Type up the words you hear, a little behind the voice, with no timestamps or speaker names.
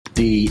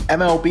The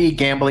MLB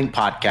Gambling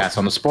Podcast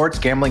on the Sports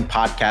Gambling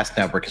Podcast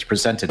Network is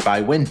presented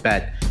by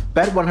WynnBET.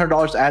 Bet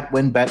 $100 at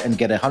WynnBET and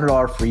get a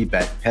 $100 free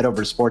bet. Head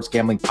over to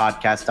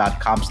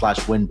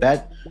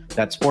sportsgamblingpodcast.com/WynnBET.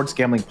 That's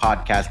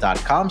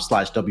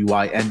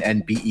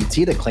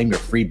sportsgamblingpodcast.com/WYNNBET to claim your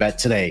free bet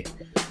today.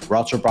 We're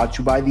also brought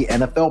to you by the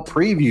NFL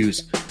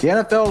Previews. The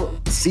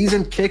NFL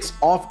season kicks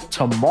off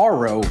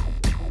tomorrow.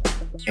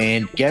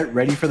 And get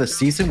ready for the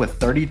season with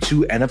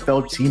 32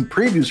 NFL team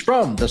previews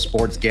from the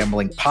Sports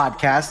Gambling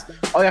Podcast.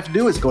 All you have to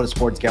do is go to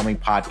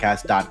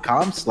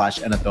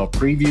sportsgamblingpodcast.com/NFL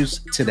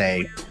previews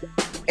today.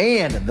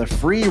 And the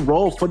free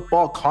roll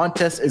football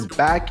contest is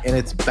back, and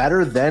it's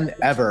better than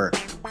ever.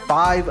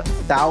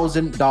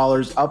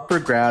 $5,000 up for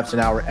grabs in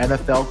our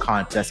NFL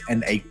contest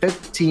and a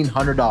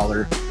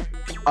 $1,500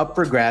 up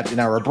for grabs in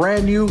our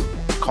brand new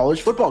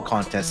college football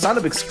contest. Sign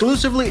up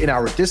exclusively in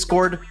our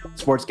Discord,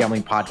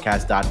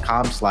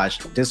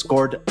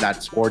 sportsgamblingpodcast.com/Discord.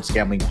 That's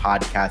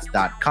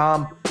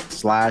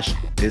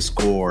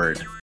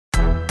sportsgamblingpodcast.com/Discord.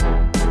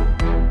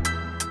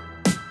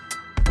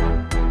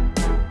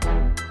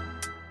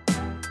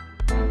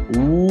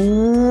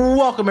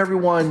 Welcome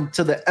everyone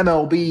to the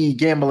MLB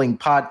Gambling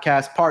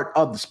Podcast, part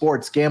of the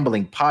Sports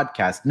Gambling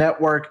Podcast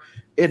Network.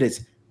 It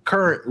is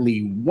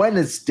currently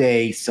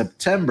Wednesday,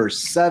 September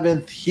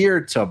 7th, here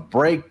to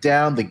break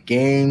down the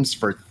games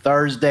for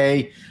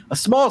Thursday. A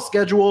small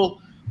schedule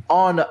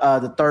on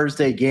the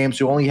Thursday games.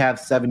 We only have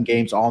 7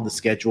 games on the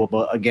schedule,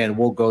 but again,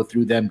 we'll go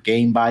through them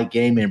game by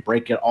game and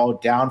break it all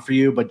down for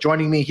you. But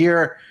joining me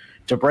here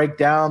to break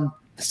down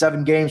the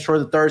 7 games for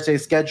the Thursday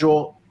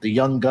schedule, the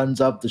young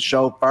guns of the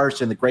show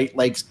first in the Great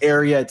Lakes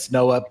area, it's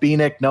Noah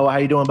Beanick. Noah, how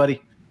you doing,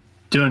 buddy?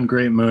 Doing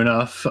great,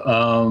 Moonoff.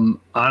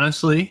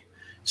 Honestly,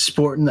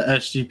 sporting the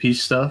SGP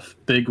stuff,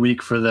 big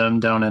week for them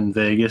down in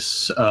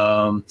Vegas.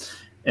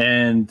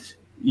 And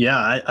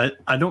yeah,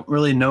 I don't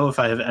really know if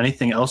I have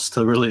anything else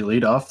to really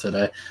lead off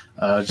today.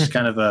 Just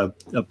kind of a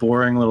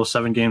boring little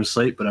 7-game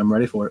slate, but I'm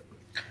ready for it.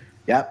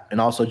 Yep.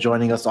 And also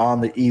joining us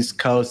on the East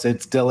Coast,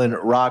 it's Dylan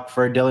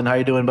Rockford. Dylan, how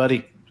you doing,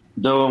 buddy?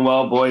 Doing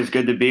well, boys.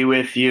 Good to be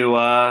with you.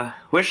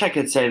 Wish I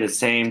could say the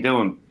same.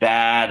 Doing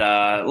bad.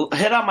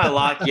 Hit on my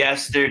lock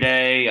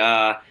yesterday.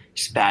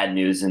 Just bad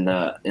news in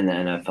the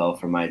NFL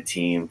for my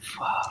team.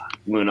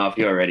 Moonoff,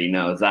 you already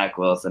know. Zach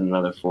Wilson,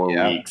 another 4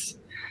 weeks.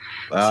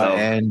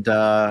 And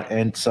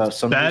so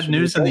some bad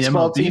news in the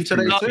MLB team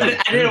today too. I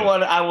didn't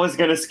want. I was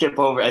gonna skip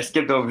over. I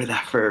skipped over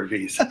that for a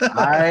reason.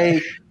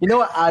 I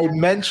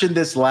mentioned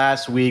this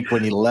last week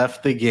when he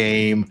left the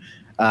game.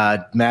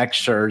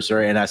 Max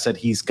Scherzer, and I said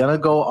he's gonna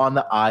go on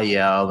the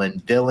IL,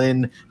 and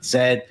Dylan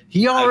said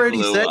he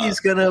already said he's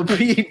gonna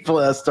be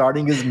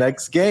starting his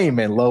next game,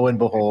 and lo and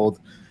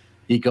behold,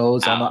 he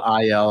goes on the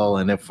IL.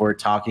 And if we're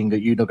talking,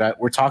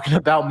 we're talking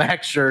about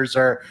Max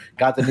Scherzer.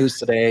 Got the news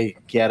today.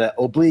 He had an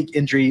oblique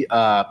injury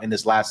in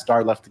his last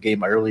start, left the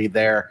game early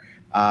there.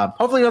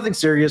 Hopefully nothing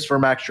serious for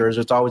Max Scherzer.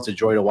 It's always a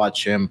joy to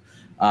watch him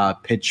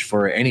pitch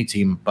for any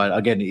team, but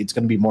again, it's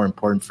going to be more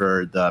important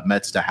for the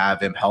Mets to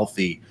have him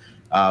healthy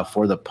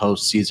for the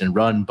postseason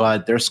run.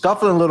 But they're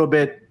scuffling a little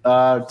bit,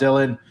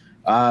 Dylan.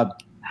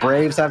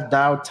 Braves have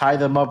now tied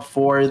them up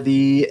for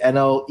the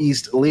NL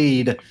East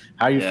lead.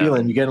 How are you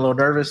feeling? You getting a little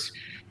nervous?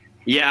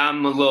 Yeah,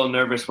 I'm a little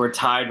nervous. We're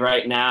tied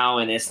right now,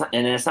 and it's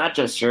not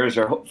just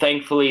Scherzer.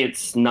 Thankfully,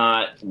 it's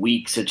not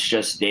weeks; it's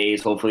just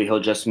days. Hopefully, he'll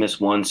just miss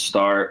one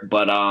start.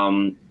 But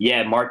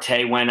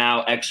Marte went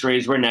out.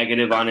 X-rays were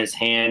negative on his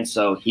hand,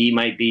 so he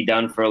might be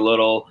done for a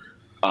little.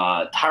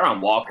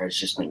 Taijuan Walker has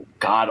just been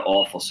god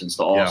awful since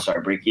the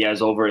All-Star break. He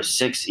has over a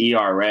 6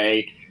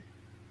 ERA.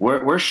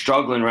 We're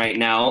struggling right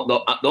now. The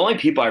only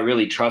people I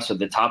really trust at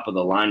the top of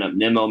the lineup: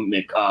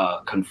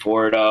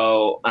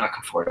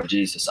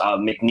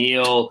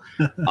 McNeil,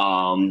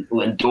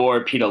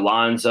 Lindor, Pete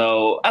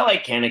Alonso. I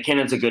like Cannon.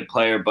 Cannon's a good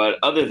player, but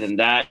other than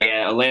that,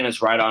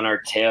 Atlanta's right on our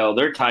tail.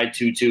 They're tied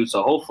 2-2,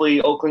 so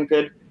hopefully Oakland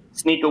could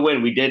sneak a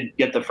win. We did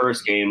get the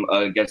first game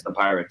against the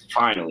Pirates.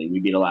 Finally, we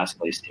beat a last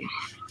place team.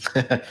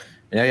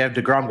 Yeah, you have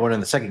DeGrom going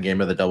in the second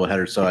game of the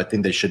doubleheader, so I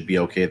think they should be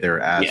okay there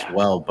as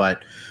well.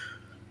 But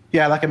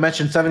yeah, like I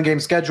mentioned,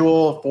 7-game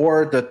schedule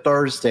for the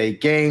Thursday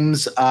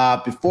games.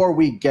 Before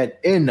we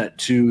get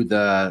into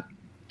the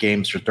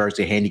games for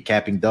Thursday,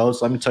 handicapping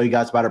those, let me tell you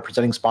guys about our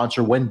presenting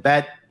sponsor,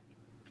 WynnBET.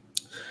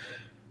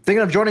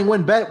 Thinking of joining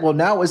WynnBET? Well,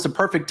 now is the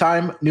perfect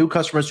time. New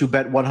customers who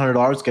bet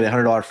 $100 get a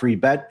 $100 free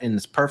bet, and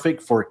it's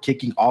perfect for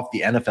kicking off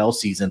the NFL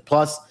season.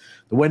 Plus,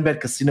 the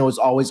WynnBET Casino is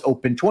always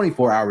open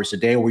 24 hours a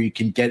day, where you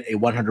can get a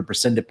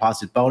 100%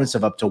 deposit bonus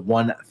of up to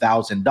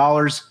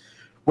 $1,000.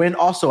 Wynn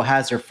also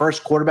has their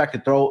first quarterback to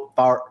throw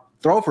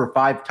for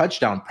 5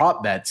 touchdown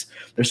prop bets.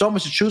 There's so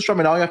much to choose from,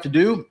 and all you have to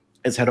do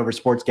is head over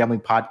to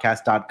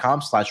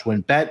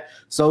sportsgamblingpodcast.com/WynnBET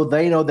so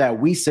they know that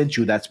we sent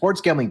you. That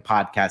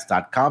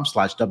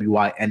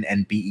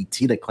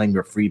sportsgamblingpodcast.com/WYNNBET to claim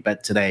your free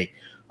bet today.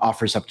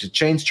 Offers up to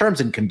change. Terms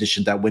and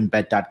conditions at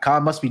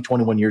wynnbet.com. Must be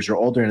 21 years or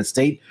older in a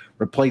state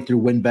where play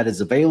through WynnBET is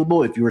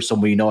available. If you or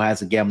someone you know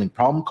has a gambling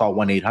problem, call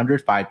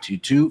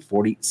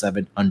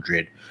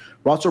 1-800-522-4700.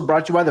 We're also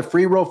brought to you by the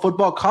Free Roll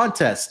Football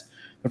Contest.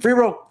 The free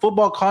roll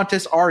football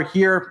contests are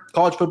here.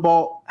 College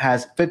football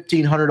has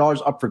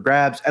 $1,500 up for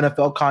grabs.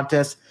 NFL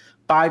contest,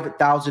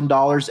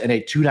 $5,000 and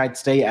a 2-night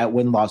stay at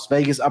Wynn Las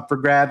Vegas up for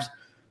grabs.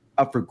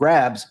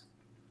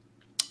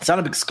 Sign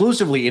up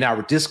exclusively in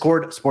our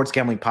Discord,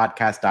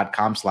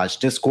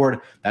 sportsgamblingpodcast.com/Discord.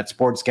 That's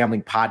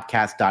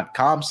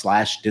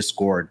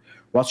sportsgamblingpodcast.com/Discord.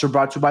 We're also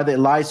brought to you by the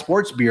Elias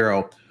Sports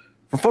Bureau.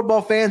 For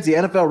football fans, the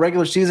NFL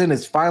regular season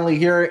is finally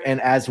here,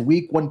 and as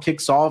week 1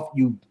 kicks off,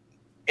 you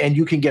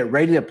can get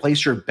ready to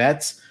place your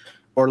bets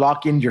or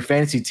lock in your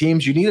fantasy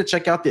teams, you need to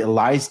check out the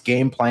Elias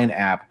Game Plan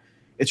app.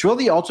 It's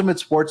really the ultimate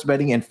sports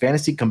betting and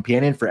fantasy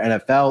companion for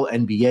NFL,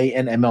 NBA,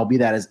 and MLB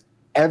that is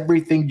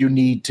everything you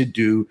need to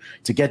do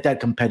to get that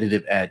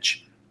competitive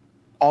edge.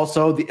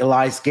 Also, the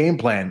Elias Game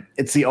Plan.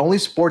 It's the only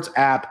sports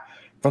app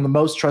from the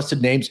most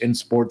trusted names in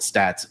sports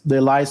stats. The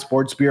Elias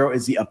Sports Bureau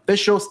is the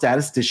official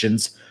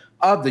statisticians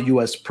of the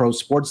U.S. pro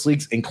sports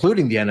leagues,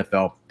 including the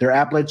NFL. Their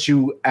app lets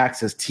you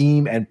access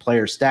team and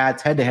player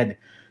stats, head-to-head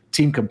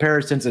team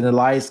comparisons, and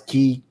Elias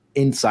key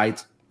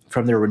insights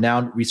from their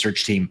renowned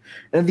research team.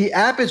 And the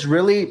app is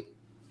really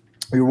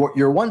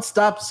your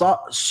one-stop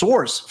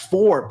source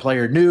for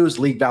player news,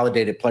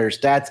 league-validated player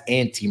stats,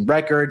 and team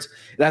records.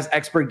 It has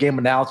expert game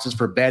analysis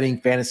for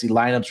betting fantasy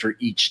lineups for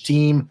each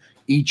team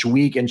each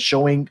week and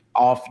showing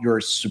off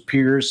your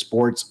superior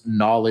sports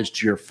knowledge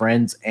to your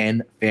friends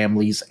and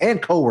families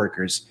and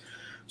coworkers.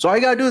 So all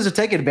you got to do is to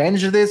take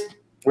advantage of this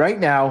right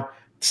now.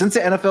 Since the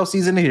NFL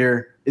season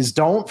here is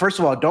don't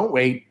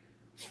wait.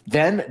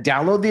 Then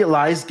download the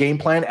Elias Game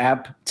Plan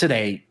app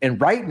today. And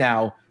right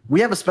now,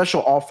 we have a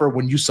special offer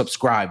when you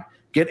subscribe.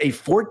 Get a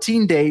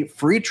 14-day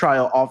free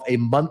trial off a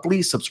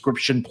monthly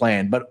subscription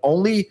plan, but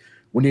only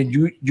when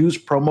you use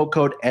promo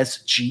code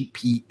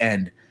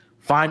SGPN.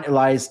 Find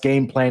Elias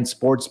Game Plan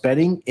Sports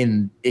Betting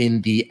in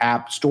the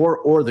App Store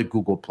or the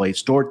Google Play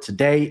Store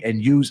today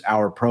and use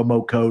our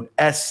promo code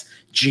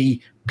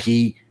SGPN.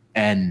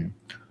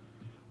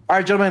 All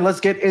right, gentlemen,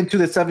 let's get into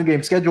the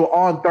 7-game schedule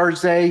on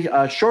Thursday.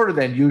 Shorter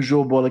than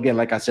usual, but again,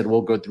 like I said,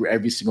 we'll go through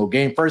every single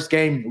game. First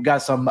game, we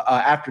got some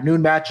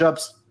afternoon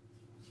matchups.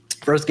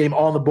 First game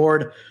on the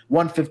board,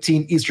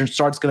 1:15 Eastern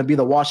start. It's going to be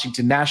the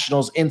Washington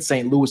Nationals in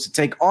St. Louis to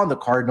take on the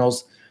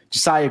Cardinals.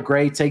 Josiah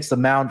Gray takes the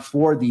mound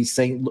for the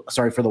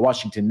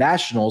Washington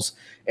Nationals,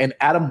 and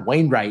Adam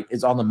Wainwright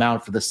is on the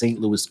mound for the St.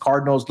 Louis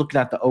Cardinals. Looking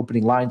at the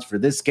opening lines for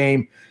this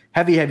game,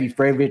 heavy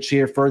favorites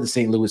here for the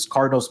St. Louis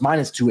Cardinals,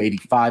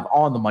 -285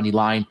 on the money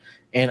line,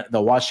 and the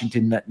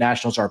Washington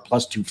Nationals are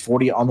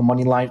 +240 on the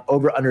money line.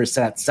 Over/under is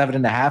set at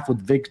 7.5 with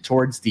Vic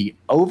towards the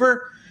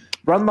over.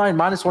 Run line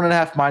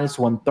 -1.5,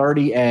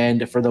 -130,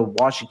 and for the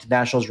Washington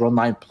Nationals, run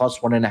line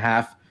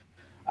 +1.5,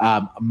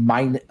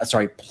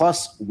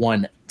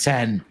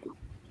 +110.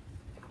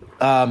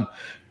 Dylan,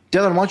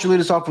 why don't you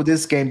lead us off with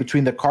this game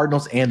between the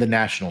Cardinals and the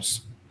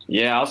Nationals?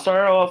 Yeah, I'll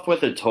start off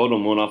with a total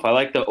Moonoff. I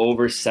like the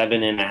over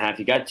 7.5.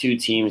 You got two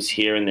teams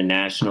here in the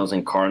Nationals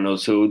and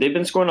Cardinals who they've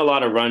been scoring a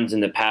lot of runs in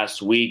the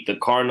past week. The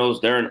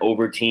Cardinals, they're an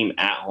over team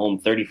at home,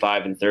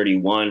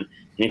 35-31.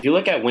 And if you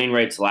look at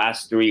Wainwright's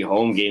last 3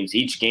 home games,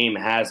 each game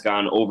has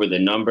gone over the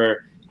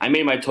number. I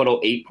made my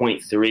total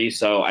 8.3,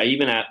 so I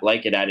even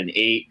like it at an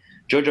 8.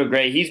 JoJo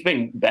Gray, he's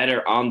been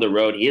better on the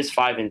road. He is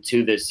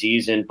 5-2 this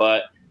season,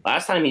 but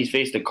last time he's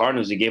faced the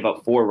Cardinals, he gave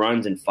up 4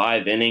 runs in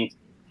 5 innings.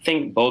 I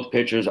think both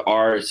pitchers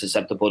are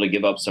susceptible to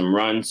give up some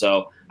runs,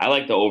 so I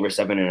like the over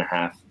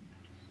 7.5.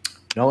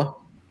 Noah?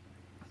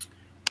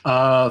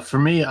 For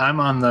me, I'm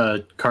on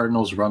the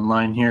Cardinals run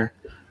line here.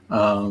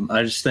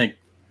 I just think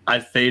I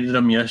faded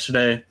them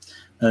yesterday.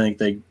 I think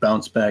they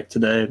bounced back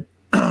today.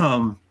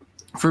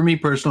 For me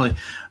personally,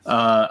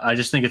 I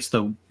just think it's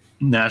the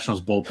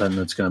Nationals bullpen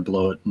that's going to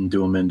blow it and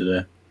do them in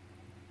today.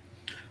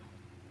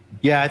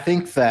 Yeah, I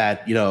think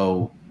that,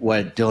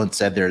 what Dylan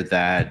said there,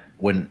 that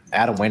when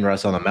Adam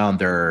Wainwright's on the mound,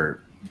 their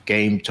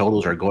game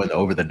totals are going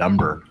over the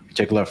number. In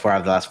particular, 4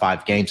 out of the last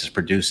 5 games has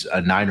produced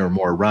 9 or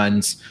more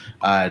runs.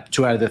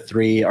 2 out of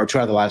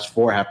the last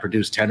 4 have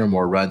produced 10 or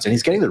more runs, and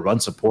he's getting the run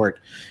support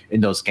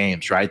in those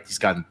games, right?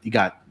 He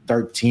got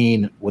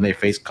 13 when they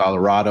faced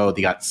Colorado.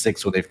 They got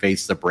 6 when they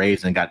faced the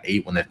Braves, and got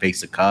 8 when they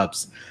faced the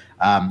Cubs.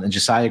 And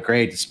Josiah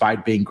Gray,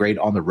 despite being great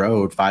on the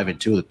road,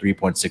 5-2 with a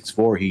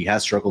 3.64, he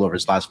has struggled over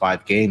his last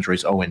 5 games where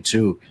he's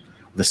 0-2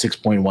 with a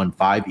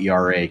 6.15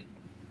 ERA.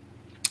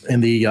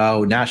 And the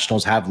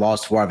Nationals have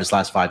lost 4 of his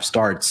last 5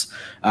 starts.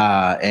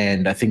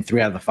 And I think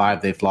 3 out of the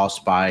 5 they've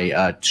lost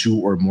by 2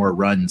 or more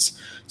runs.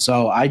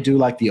 So I do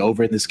like the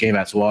over in this game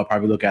as well. I'll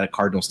probably look at a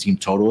Cardinals team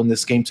total in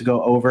this game to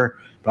go over.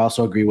 But I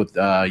also agree with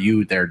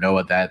you there,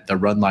 Noah, that the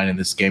run line in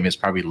this game is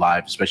probably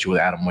live, especially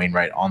with Adam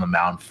Wainwright on the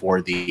mound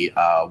for the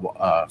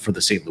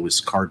St.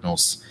 Louis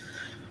Cardinals.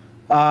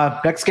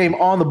 Next game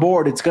on the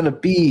board, it's going to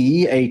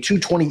be a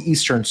 2:20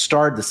 Eastern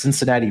start. The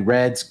Cincinnati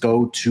Reds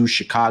go to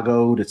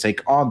Chicago to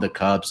take on the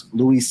Cubs.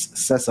 Luis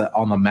Cessa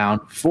on the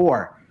mound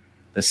for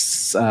the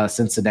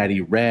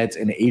Cincinnati Reds,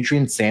 and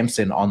Adrian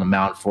Sampson on the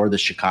mound for the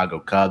Chicago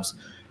Cubs.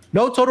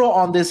 No total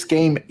on this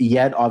game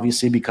yet,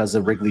 obviously, because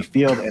of Wrigley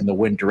Field and the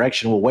wind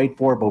direction we'll wait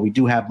for, but we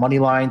do have money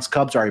lines.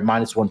 Cubs are a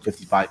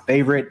 -155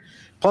 favorite.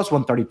 plus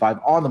 135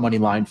 on the money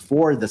line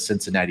for the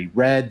Cincinnati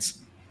Reds.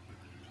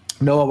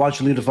 Noah, why don't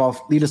you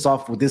lead us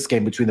off with this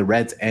game between the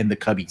Reds and the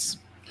Cubbies?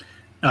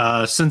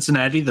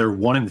 Cincinnati, they're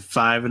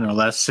 1-5 in their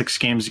last 6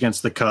 games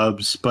against the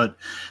Cubs, but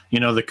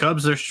the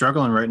Cubs, they're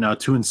struggling right now,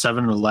 2-7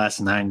 in the last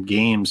 9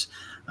 games.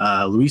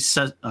 Luis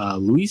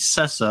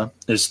Cessa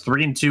is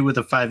 3-2 with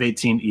a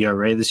 5.18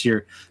 ERA this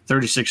year,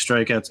 36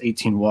 strikeouts,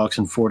 18 walks,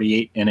 and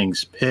 48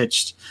 innings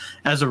pitched.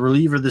 As a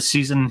reliever this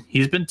season,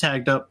 he's been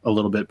tagged up a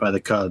little bit by the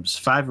Cubs,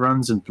 5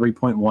 runs and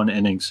 3.1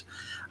 innings.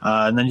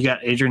 And then you got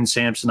Adrian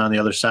Sampson on the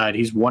other side.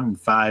 He's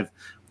 1-5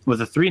 with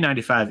a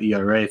 3.95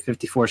 ERA,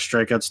 54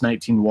 strikeouts,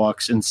 19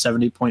 walks, and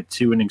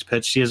 70.2 innings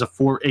pitched. He has a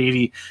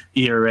 4.80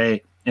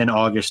 ERA in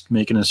August,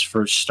 making his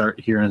first start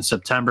here in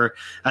September.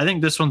 I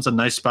think this one's a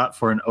nice spot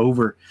for an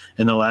over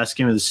in the last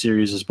game of the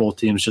series as both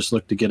teams just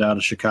look to get out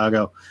of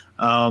Chicago.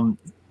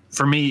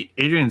 For me,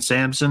 Adrian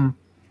Sampson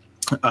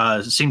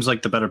seems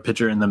like the better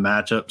pitcher in the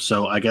matchup,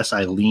 so I guess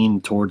I lean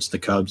towards the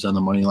Cubs on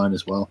the money line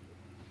as well.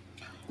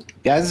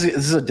 Yeah, this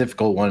is a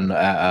difficult one.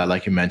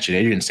 Like you mentioned,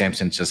 Adrian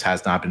Sampson just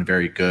has not been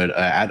very good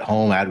at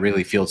home at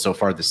Wrigley Field so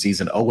far this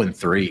season.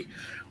 0-3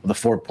 with a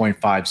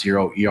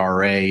 4.50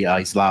 ERA.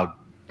 He's allowed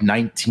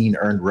 19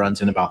 earned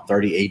runs in about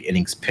 38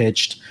 innings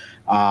pitched.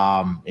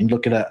 And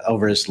look at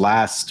over his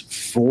last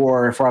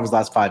four of his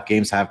last 5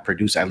 games have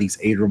produced at least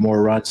 8 or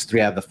more runs.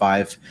 3 out of the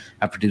 5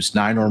 have produced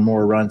 9 or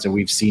more runs, and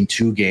we've seen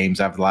 2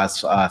 games out of the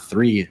last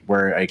 3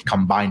 where a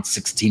combined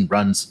 16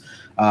 runs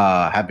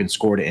have been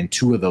scored in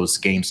 2 of those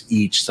games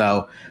each.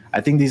 So I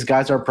think these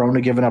guys are prone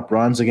to giving up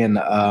runs. Again,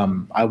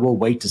 I will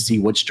wait to see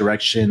which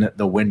direction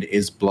the wind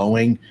is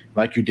blowing.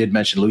 Like you did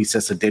mention, Luis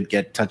Cessa did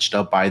get touched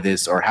up by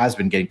this, or has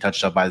been getting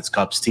touched up by this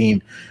Cubs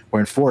team,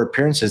 where in 4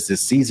 appearances this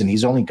season,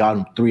 he's only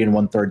gotten 3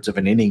 1/3 of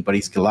an inning, but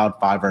he's allowed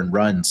 5 earned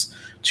runs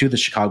to the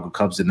Chicago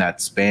Cubs in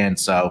that span.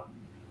 So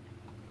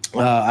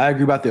I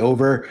agree about the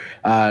over,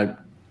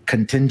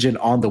 contingent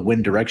on the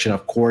wind direction,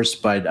 of course.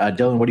 But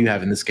Dylan, what do you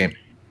have in this game?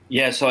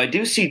 Yeah, so I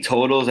do see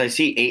totals. I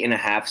see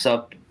 8.5s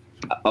up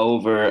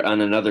over on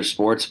another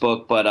sports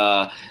book,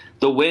 but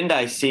the wind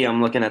I see,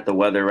 I'm looking at the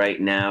weather right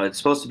now. It's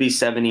supposed to be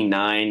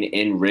 79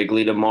 in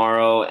Wrigley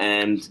tomorrow,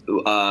 and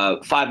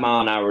 5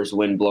 mile an hour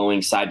wind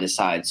blowing side to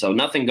side. So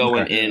nothing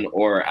going in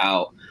or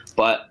out.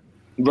 But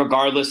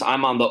regardless,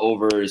 I'm on the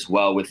over as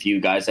well with you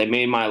guys. I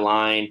made my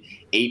line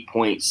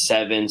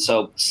 8.7,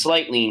 so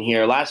slight lean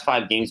here. Last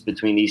 5 games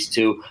between these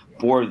two,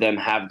 4 of them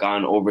have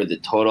gone over the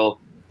total.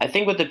 I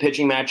think with the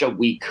pitching matchup,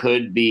 we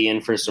could be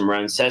in for some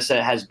runs.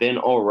 Cessa has been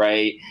all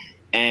right,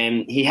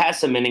 and he has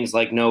some innings,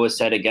 like Noah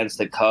said, against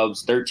the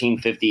Cubs,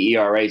 13.50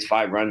 ERAs,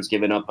 5 runs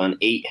given up on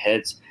 8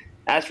 hits.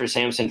 As for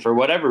Sampson, for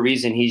whatever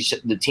reason,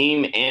 the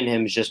team and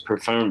him has just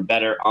performed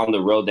better on the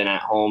road than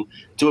at home.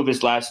 2 of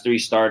his last 3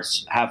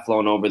 starts have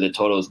flown over the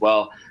total as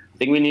well. I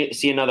think we need to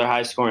see another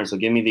high scoring, so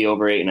give me the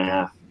over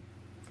 8.5.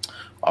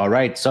 All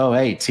right, so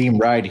hey, team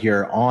ride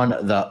here on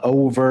the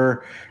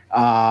over.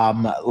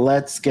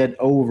 Let's get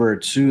over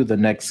to the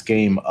next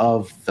game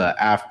of the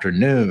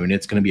afternoon.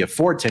 It's going to be a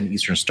 4:10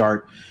 Eastern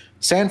start.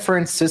 San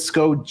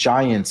Francisco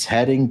Giants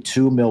heading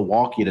to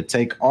Milwaukee to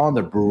take on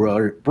the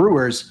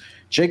Brewers.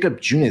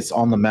 Jacob Junis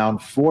on the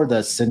mound for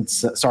the San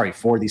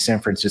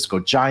Francisco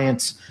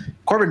Giants.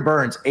 Corbin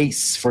Burns,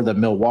 ace for the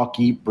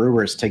Milwaukee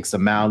Brewers, takes the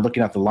mound.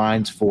 Looking at the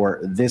lines for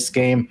this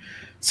game,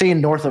 seeing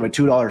north of a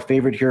 $2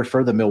 favorite here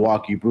for the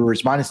Milwaukee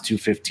Brewers, minus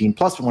 215,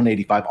 plus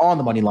 185 on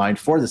the money line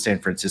for the San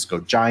Francisco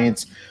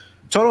Giants.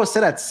 Total is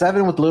set at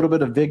 7 with a little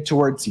bit of vig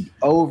towards the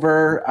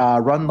over.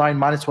 Run line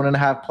minus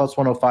 1.5, plus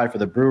 105 for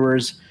the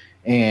Brewers.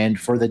 And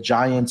for the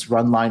Giants,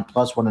 run line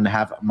plus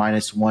 1.5,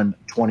 minus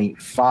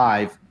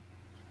 125.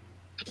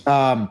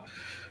 Dylan,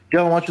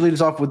 why don't you lead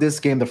us off with this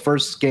game, the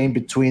first game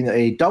between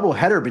a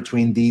doubleheader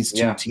between these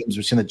two teams,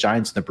 between the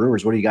Giants and the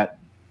Brewers. What do you got?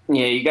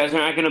 Yeah, you guys are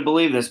not going to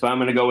believe this, but I'm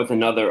going to go with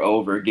another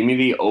over. Give me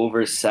the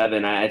over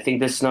 7. I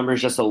think this number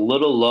is just a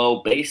little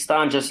low based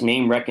on just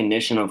name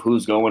recognition of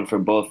who's going for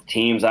both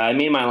teams. I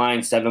made my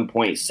line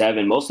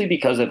 7.7, mostly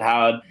because of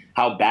how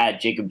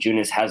bad Jacob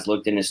Junis has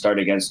looked in his start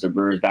against the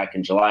Brewers back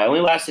in July.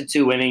 Only lasted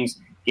 2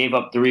 innings, gave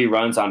up 3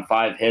 runs on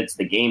 5 hits.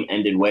 The game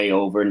ended way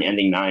over and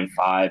ending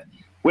 9-5.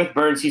 With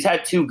Burns, he's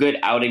had 2 good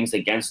outings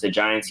against the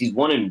Giants. He's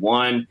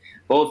 1-1.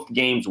 Both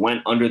games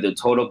went under the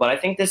total, but I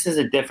think this is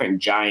a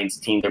different Giants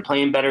team. They're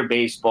playing better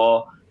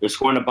baseball. They're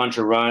scoring a bunch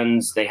of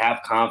runs. They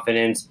have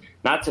confidence.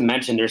 Not to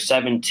mention they're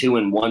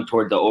 7-2-1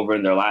 toward the over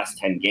in their last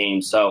 10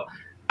 games. So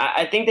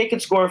I think they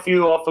could score a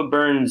few off of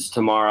Burns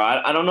tomorrow.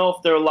 I don't know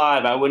if they're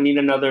live. I would need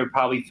another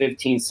probably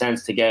 15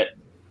 cents to get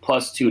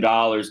plus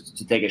 $2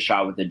 to take a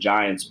shot with the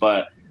Giants,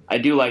 but I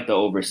do like the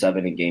over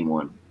 7 in game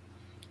 1.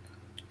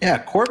 Yeah,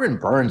 Corbin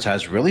Burns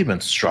has really been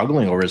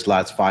struggling over his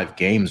last 5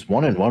 games,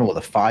 1-1 with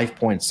a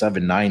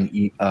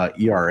 5.79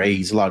 ERA.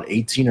 He's allowed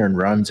 18 earned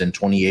runs and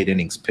 28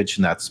 innings pitched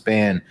in that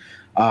span.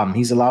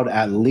 He's allowed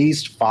at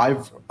least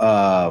 5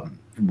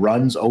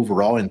 runs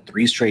overall in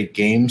 3 straight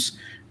games.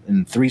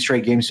 In 3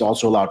 straight games, he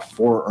also allowed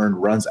 4 earned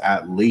runs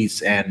at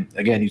least. And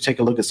again, you take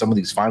a look at some of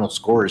these final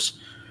scores.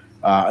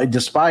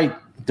 Despite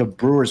the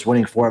Brewers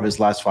winning 4 of his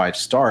last 5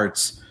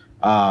 starts,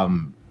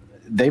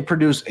 They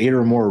produced 8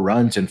 or more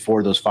runs in 4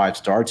 of those 5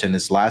 starts, and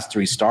his last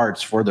 3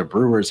 starts for the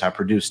Brewers have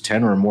produced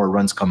 10 or more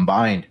runs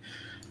combined.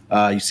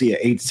 You see an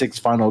 8-6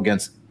 final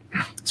against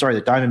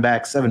the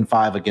Diamondbacks,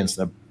 7-5 against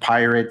the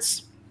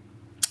Pirates,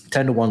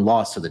 10-1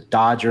 loss to the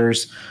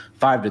Dodgers,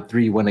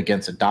 5-3 win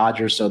against the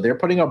Dodgers. So they're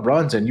putting up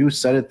runs, and you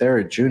said it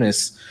there,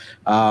 Junis.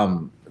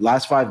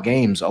 Last 5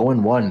 games,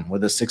 0-1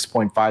 with a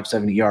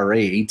 6.57 ERA,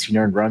 18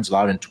 earned runs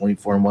allowed in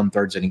 24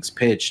 1/3 innings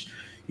pitched.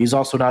 He's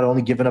also not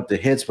only given up the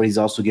hits, but he's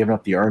also given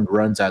up the earned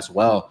runs as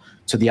well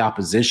to the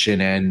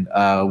opposition. And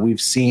we've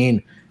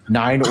seen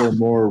 9 or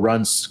more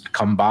runs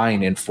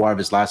combined in 4 of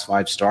his last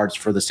 5 starts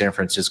for the San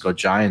Francisco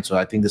Giants. So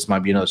I think this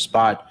might be another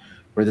spot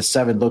where the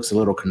 7 looks a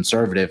little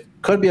conservative.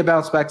 Could be a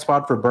bounce back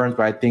spot for Burns,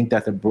 but I think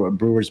that the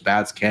Brewers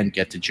bats can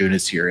get to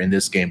Junis here in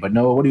this game. But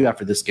Noah, what do you have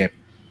for this game?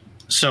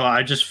 So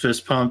I just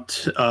fist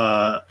pumped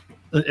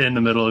in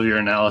the middle of your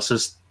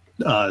analysis.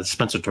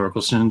 Spencer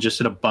Torkelson just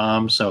hit a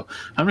bomb, so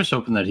I'm just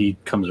hoping that he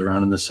comes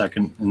around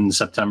in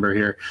September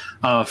here.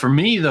 For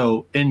me,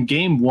 though, in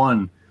game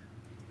 1,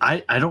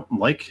 I don't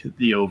like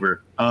the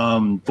over.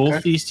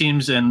 Both these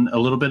teams in a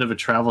little bit of a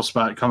travel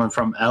spot, coming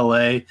from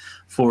LA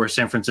for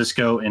San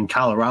Francisco and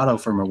Colorado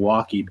for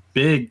Milwaukee.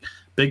 Big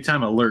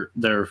time alert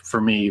there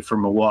for me for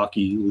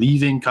Milwaukee.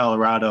 Leaving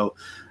Colorado,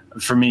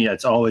 for me,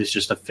 it's always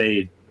just a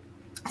fade.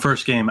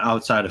 First game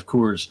outside of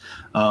Coors.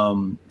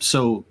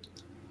 So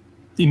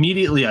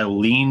immediately I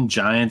lean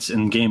Giants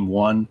in game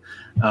 1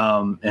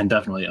 and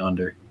definitely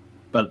under,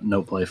 but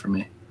no play for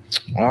me.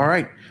 All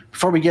right.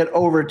 Before we get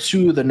over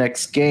to the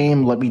next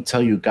game, let me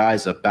tell you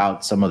guys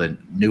about some of the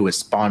newest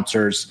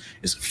sponsors.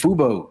 Is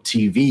Fubo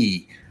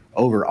TV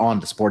over on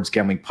the Sports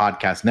Gambling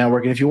Podcast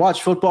Network. And if you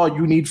watch football,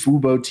 you need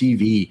Fubo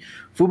TV.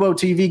 Fubo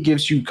TV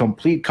gives you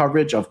complete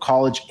coverage of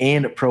college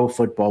and pro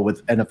football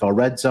with NFL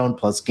Red Zone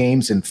plus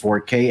games in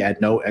 4K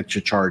at no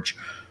extra charge.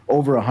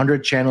 Over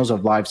 100 channels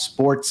of live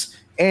sports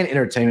and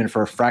entertainment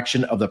for a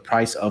fraction of the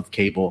price of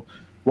cable.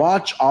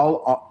 Watch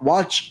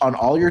on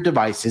all your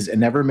devices and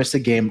never miss a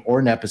game or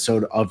an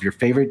episode of your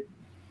favorite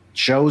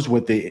shows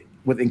with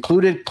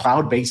included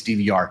cloud-based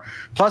DVR.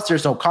 Plus,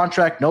 there's no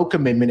contract, no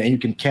commitment, and you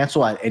can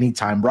cancel at any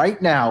time.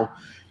 Right now,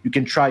 you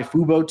can try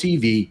Fubo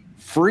TV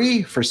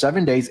free for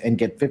 7 days and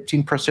get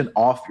 15%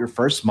 off your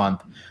first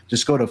month.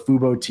 Just go to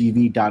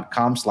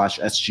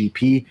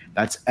FuboTV.com/SGP.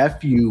 That's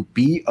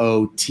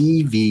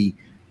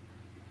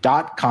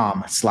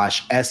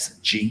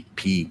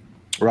FUBOTV.com/SGP.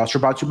 We're also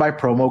brought to you by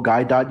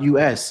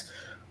PromoGuide.us.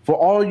 For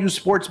all you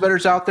sports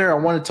bettors out there, I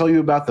want to tell you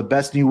about the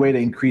best new way to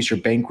increase your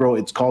bankroll.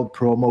 It's called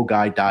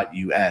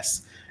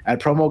PromoGuide.us. At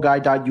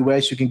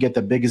PromoGuide.us, you can get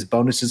the biggest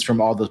bonuses from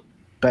all the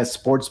best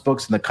sports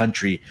books in the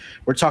country.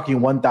 We're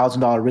talking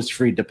 $1,000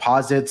 risk-free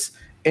deposits,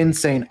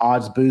 insane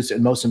odds boosts,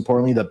 and most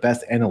importantly, the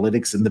best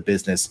analytics in the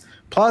business.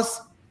 Plus,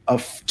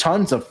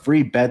 tons of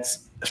free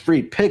bets,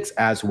 free picks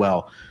as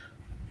well.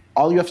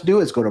 All you have to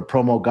do is go to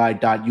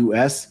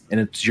promoguide.us, and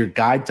it's your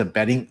guide to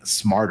betting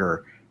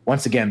smarter.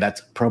 Once again,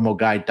 that's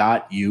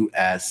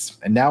promoguide.us.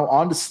 And now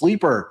on to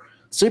Sleeper.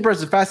 Sleeper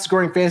is the fastest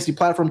growing fantasy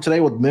platform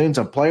today with millions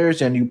of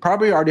players, and you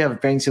probably already have a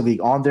fantasy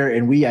league on there,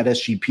 and we at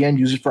SGPN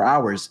use it for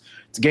ours.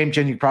 It's a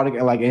game-changing product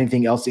like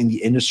anything else in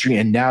the industry,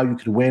 and now you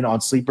can win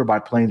on Sleeper by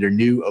playing their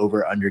new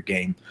over-under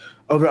game.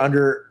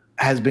 Over-under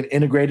has been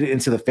integrated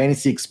into the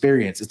fantasy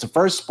experience. It's the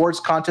first sports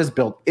contest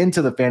built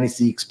into the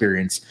fantasy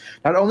experience.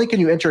 Not only can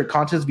you enter a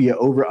contest via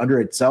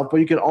over-under itself, but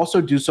you can also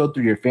do so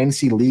through your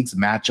fantasy league's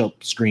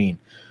matchup screen.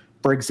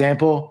 For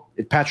example,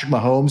 if Patrick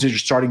Mahomes is your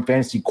starting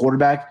fantasy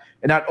quarterback,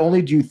 and not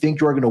only do you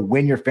think you're going to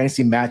win your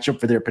fantasy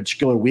matchup for their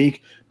particular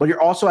week, but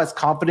you're also as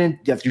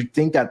confident that you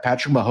think that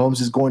Patrick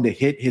Mahomes is going to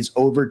hit his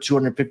over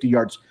 250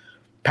 yards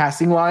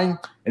passing line.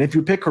 And if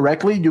you pick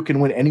correctly, you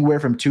can win anywhere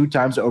from 2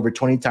 times to over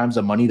 20 times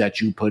the money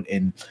that you put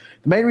in.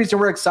 The main reason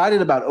we're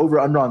excited about Over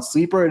Under on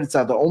Sleeper is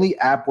the only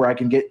app where I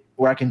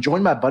can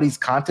join my buddies'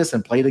 contests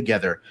and play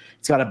together.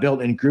 It's got a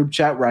built-in group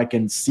chat where I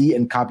can see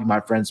and copy my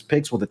friends'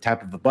 picks with a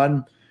tap of a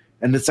button,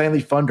 and it's insanely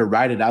fun to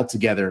ride it out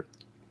together.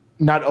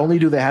 Not only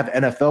do they have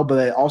NFL, but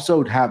they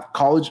also have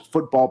college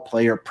football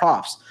player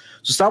props.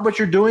 So stop what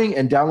you're doing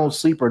and download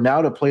Sleeper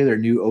now to play their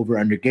new Over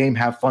Under game.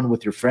 Have fun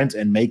with your friends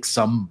and make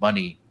some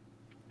money.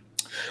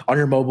 On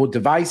your mobile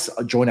device,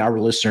 join our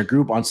listener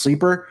group on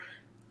Sleeper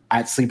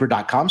at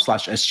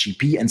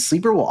sleeper.com/SGP, and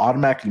Sleeper will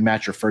automatically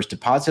match your first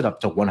deposit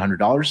up to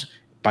 $100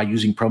 by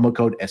using promo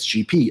code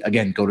SGP.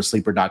 Again, go to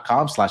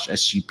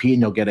sleeper.com/SGP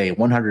and you'll get a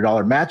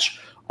 $100 match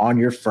on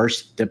your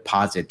first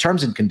deposit.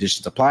 Terms and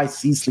conditions apply.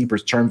 See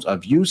Sleeper's terms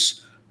of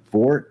use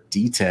for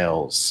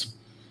details.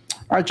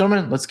 All right,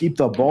 gentlemen, let's keep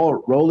the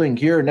ball rolling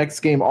here.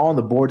 Next game on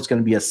the board is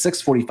going to be a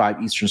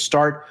 6:45 Eastern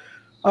start.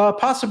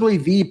 Possibly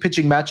the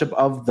pitching matchup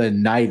of the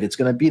night. It's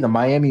going to be the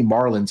Miami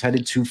Marlins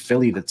headed to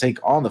Philly to take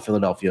on the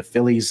Philadelphia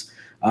Phillies.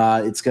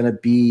 It's going to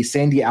be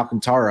Sandy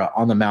Alcantara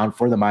on the mound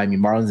for the Miami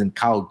Marlins and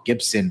Kyle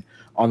Gibson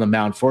on the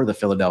mound for the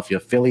Philadelphia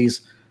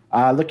Phillies.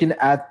 Looking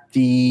at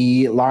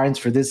the lines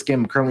for this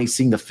game, I'm currently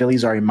seeing the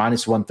Phillies are a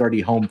minus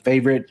 130 home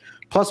favorite,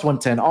 plus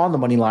 110 on the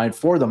money line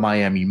for the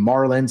Miami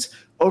Marlins.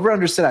 Over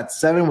under set at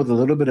 7 with a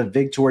little bit of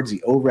vig towards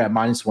the over at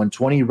minus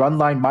 120. Run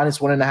line minus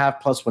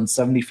 1.5, plus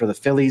 170 for the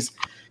Phillies,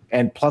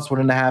 and plus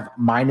 1.5,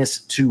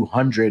 minus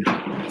 200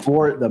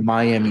 for the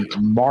Miami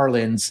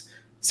Marlins.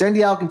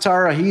 Sandy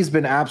Alcantara, he's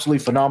been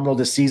absolutely phenomenal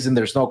this season.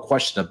 There's no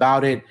question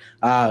about it.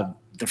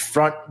 The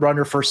front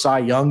runner for Cy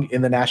Young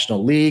in the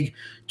National League,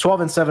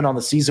 12-7 on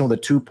the season with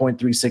a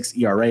 2.36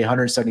 ERA,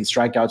 170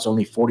 strikeouts,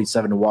 only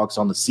 47 walks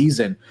on the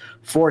season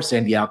for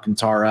Sandy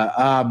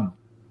Alcantara.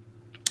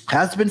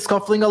 Has been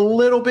scuffling a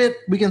little bit,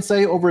 we can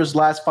say, over his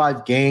last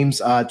 5 games.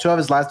 2 of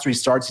his last 3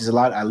 starts, he's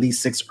allowed at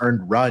least 6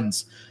 earned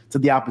runs to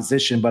the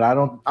opposition, but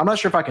I'm not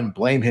sure if I can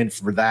blame him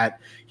for that.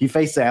 He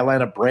faced the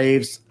Atlanta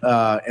Braves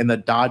and the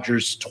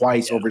Dodgers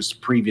twice over his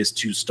previous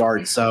 2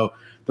 starts. So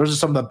those are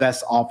some of the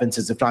best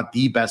offenses, if not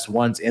the best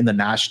ones in the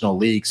National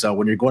League. So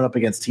when you're going up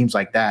against teams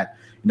like that,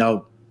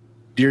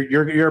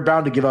 you're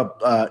bound to give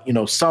up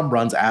some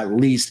runs at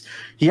least.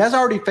 He has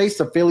already faced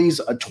the Phillies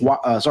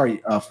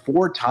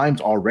 4 times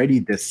already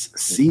this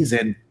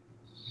season.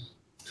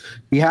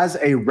 He has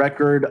a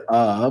record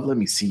of, let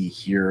me see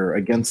here,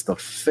 against the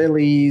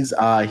Phillies.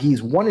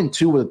 He's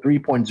 1-2 with a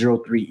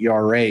 3.03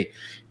 ERA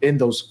in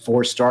those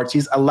 4 starts.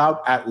 He's allowed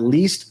at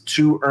least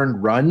 2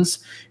 earned runs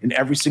in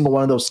every single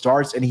one of those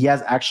starts, and he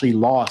has actually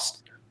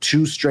lost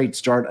 2 straight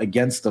starts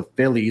against the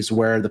Phillies,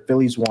 where the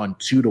Phillies won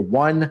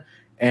 2-1,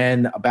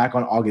 and back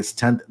on August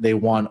 10th, they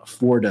won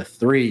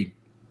 4-3.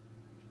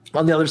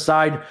 On the other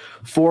side,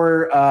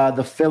 for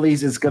the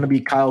Phillies, is going to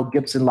be Kyle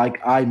Gibson, like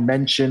I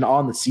mentioned,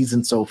 on the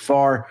season so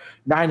far.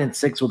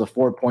 9-6 with a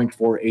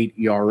 4.48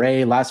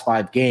 ERA. Last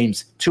 5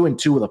 games,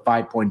 2-2 with a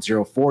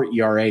 5.04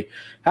 ERA.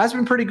 Has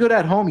been pretty good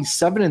at home. He's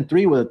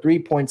 7-3 with a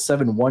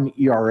 3.71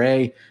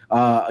 ERA.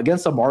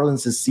 Against the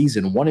Marlins this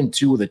season,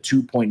 1-2 with a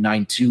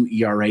 2.92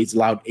 ERA. He's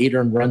allowed 8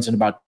 earned runs in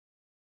about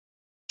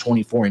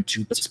 24 and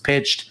 2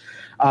 pitched.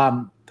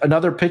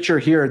 Another pitcher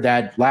here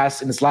that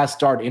in his last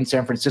start in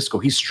San Francisco,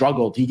 he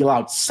struggled. He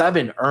allowed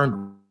 7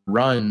 earned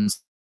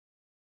runs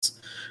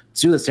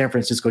to the San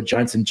Francisco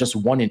Giants in just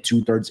 1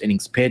 2/3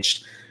 innings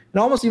pitched. It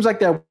almost seems like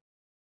that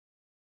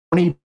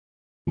when he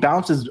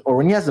bounces, or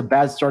when he has a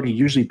bad start, he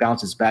usually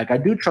bounces back. I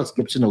do trust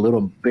Gibson a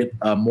little bit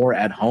more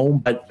at home,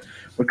 but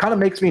what kind of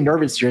makes me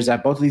nervous here is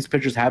that both of these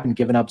pitchers have been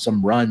giving up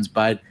some runs,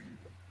 but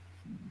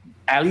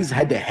at least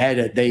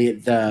head-to-head,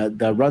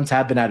 the runs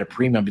have been at a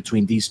premium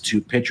between these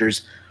 2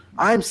 pitchers.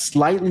 I'm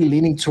slightly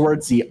leaning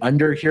towards the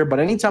under here, but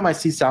anytime I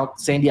see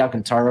Sandy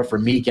Alcantara, for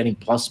me, getting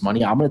plus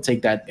money, I'm going to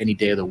take that any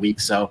day of the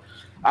week. So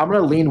I'm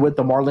going to lean with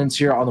the Marlins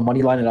here on the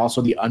money line and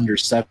also the under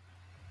 7.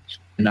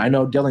 And I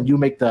know, Dylan, you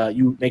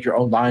make your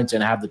own lines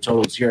and have the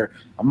totals here.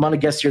 I'm going to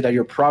guess here that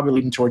you're probably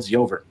leaning towards the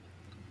over.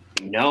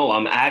 No,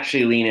 I'm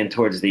actually leaning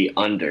towards the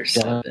under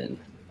 7.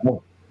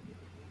 Oh.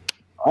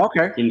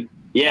 Okay.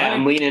 Yeah,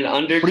 I'm leaning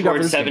under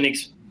towards 7.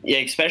 Yeah,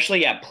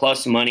 especially at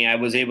plus money. I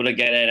was able to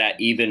get it at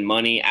even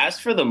money. As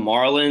for the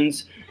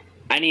Marlins,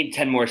 I need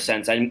 10 more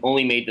cents. I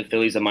only made the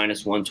Phillies a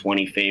minus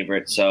 120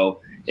 favorite. So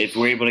if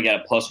we're able to get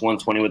a plus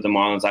 120 with the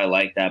Marlins, I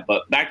like that.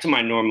 But back to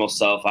my normal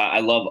self, I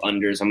love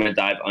unders. I'm going to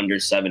dive under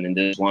 7 in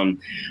this one.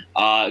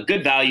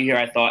 Good value here,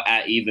 I thought,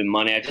 at even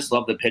money. I just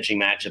love the pitching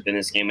matchup in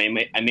this game.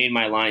 I made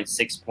my line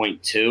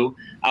 6.2.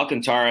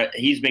 Alcantara,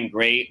 he's been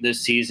great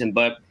this season,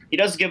 but he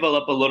does give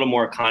up a little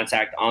more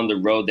contact on the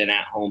road than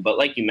at home. But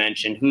like you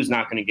mentioned, who's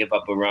not going to give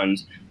up a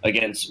runs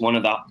against one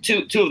of the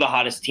two of the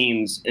hottest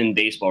teams in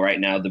baseball right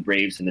now, the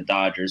Braves and the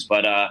Dodgers?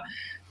 But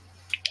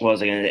what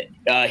was I going to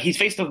say? He's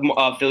faced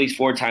the Phillies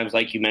 4 times,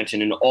 like you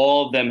mentioned, and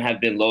all of them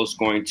have been low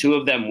scoring. 2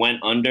 of them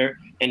went under,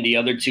 and the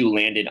other 2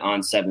 landed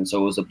on 7.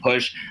 So it was a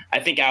push. I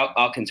think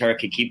Alcantara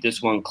could keep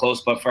this one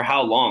close, but for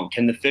how long?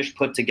 Can the Fish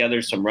put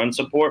together some run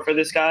support for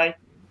this guy?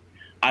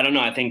 I don't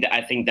know. I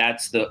think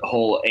that's the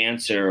whole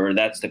answer, or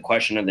that's the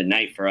question of the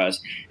night for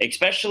us,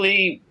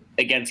 especially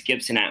against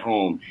Gibson at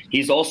home.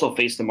 He's also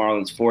faced the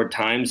Marlins 4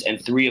 times,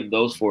 and 3 of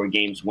those 4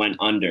 games went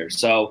under.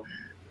 So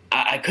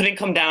I couldn't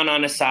come down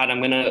on a side. I'm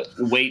going to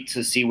wait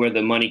to see where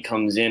the money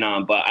comes in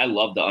on, but I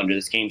love the under.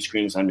 This game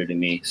screams under to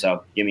me,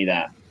 so give me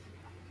that.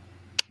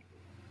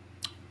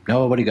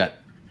 Noah, what do you got?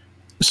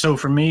 So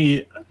for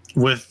me,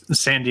 with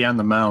Sandy on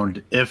the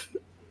mound, if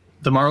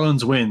the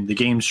Marlins win, the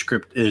game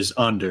script is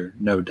under,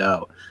 no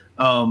doubt.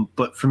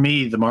 But for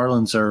me, the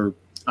Marlins are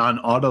on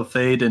auto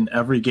fade in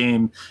every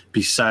game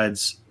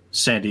besides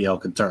Sandy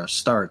Alcantara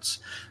starts.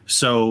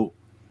 So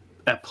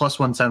at plus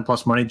 110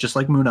 plus money, just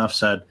like Munaf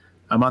said,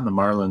 I'm on the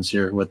Marlins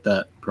here with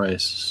that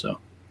price. So,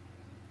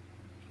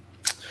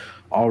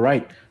 all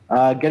right.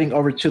 Getting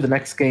over to the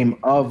next game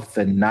of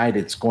the night,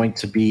 it's going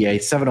to be a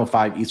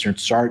 7:05 Eastern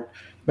start.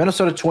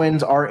 Minnesota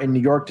Twins are in New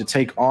York to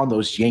take on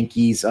those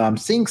Yankees.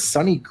 Seeing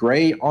Sonny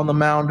Gray on the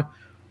mound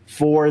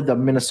for the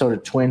Minnesota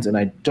Twins, and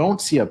I don't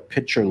see a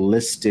pitcher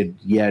listed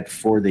yet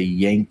for the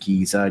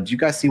Yankees. Do you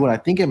guys see one? I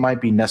think it might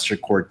be Nestor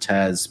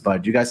Cortez,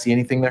 but do you guys see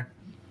anything there?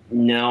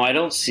 No, I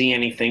don't see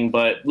anything,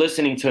 but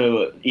listening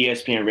to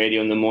ESPN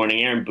radio in the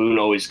morning, Aaron Boone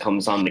always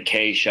comes on the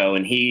K show,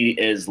 and he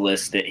is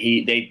listed.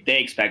 They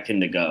expect him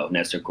to go,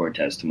 Nestor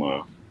Cortez,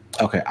 tomorrow.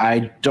 Okay,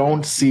 I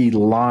don't see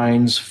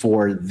lines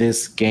for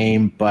this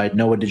game, but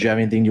Noah, did you have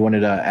anything you wanted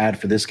to add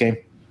for this game?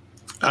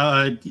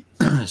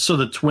 So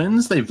the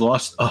Twins, they've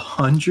lost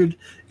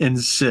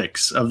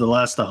 106 of the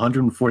last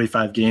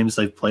 145 games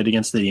they've played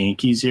against the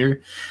Yankees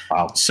here.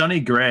 Wow. Sonny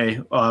Gray,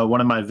 one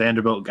of my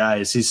Vanderbilt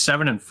guys, he's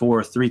 7-4,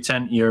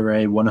 3.10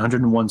 ERA,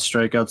 101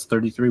 strikeouts,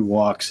 33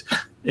 walks,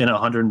 in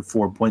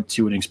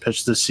 104.2 innings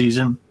pitched this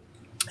season.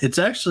 It's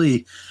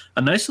actually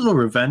a nice little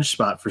revenge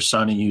spot for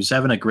Sonny. He was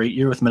having a great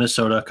year with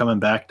Minnesota, coming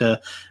back to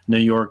New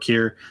York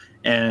here.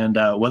 And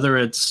whether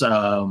it's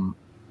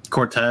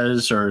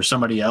Cortez or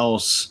somebody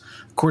else,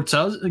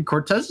 Cortez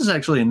is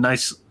actually a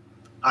nice.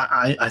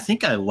 I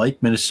think I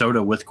like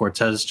Minnesota with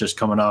Cortez just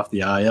coming off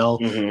the IL.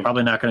 Mm-hmm.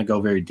 Probably not going to go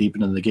very deep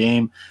into the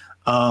game.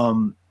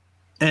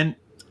 And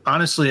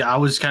honestly, I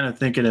was kind of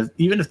thinking of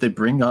even if they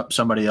bring up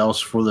somebody else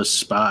for this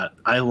spot,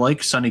 I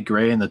like Sonny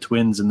Gray and the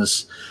Twins in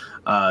this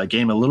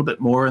game a little bit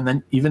more. And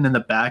then even in the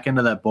back end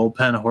of that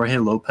bullpen, Jorge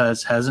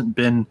Lopez hasn't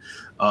been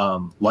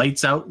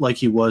lights out like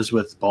he was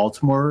with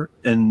Baltimore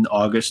in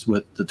August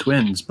with the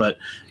Twins. But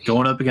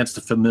going up against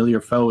a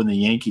familiar foe in the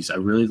Yankees, I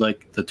really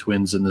like the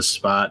Twins in this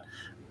spot,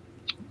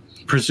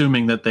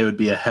 presuming that they would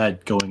be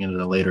ahead going into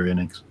the later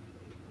innings.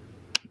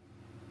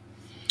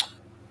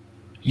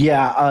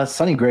 Yeah,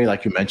 Sonny Gray,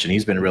 like you mentioned,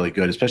 he's been really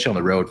good, especially on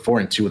the road,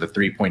 4-2 with a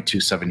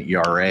 3.27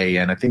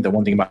 ERA. And I think the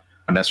one thing about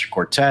Nestor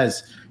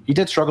Cortez, he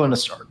did struggle in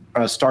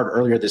a start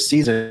earlier this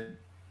season.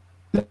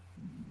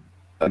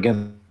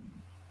 Again,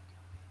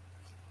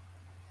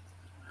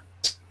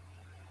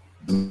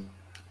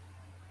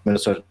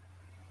 Minnesota.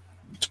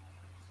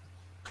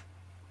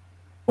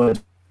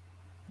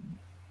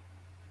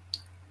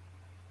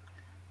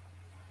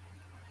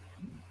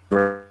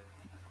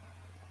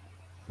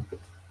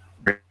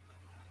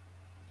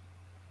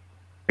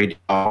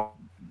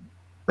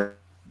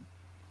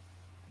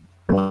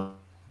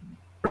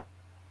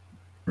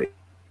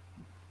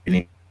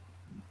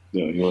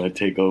 You want to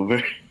take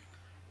over?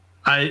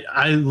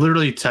 I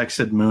literally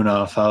texted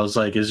Moonoff. I was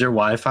like, is your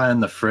Wi-Fi on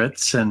the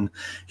fritz? And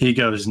he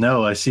goes,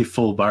 no, I see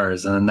full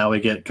bars. And now we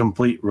get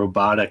complete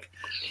robotic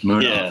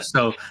Moonoff. Yeah.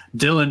 So,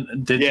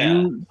 Dylan, did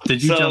you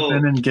jump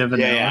in and give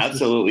an analysis? Yeah,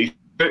 absolutely.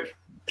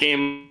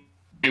 Came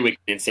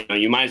insane.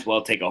 You might as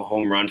well take a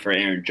home run for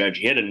Aaron Judge.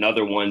 He hit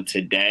another one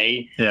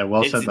today. Yeah,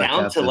 well it's said by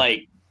down Captain. to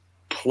like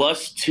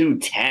plus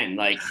 210.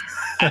 Like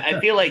I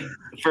feel like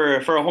for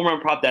a home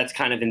run prop, that's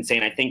kind of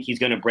insane. I think he's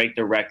going to break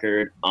the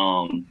record.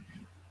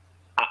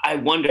 I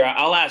wonder.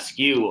 I'll ask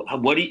you.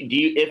 What do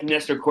you? If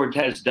Nestor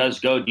Cortez does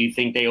go, do you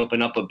think they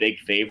open up a big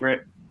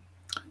favorite?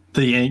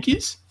 The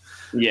Yankees?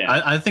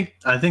 Yeah, I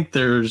think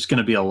there's going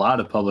to be a lot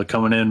of public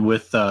coming in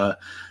with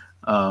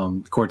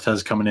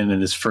Cortez coming in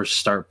his first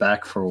start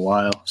back for a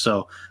while.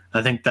 So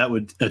I think that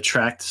would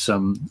attract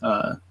some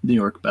New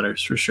York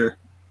bettors for sure.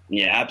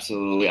 Yeah,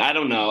 absolutely. I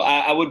don't know.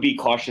 I would be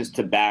cautious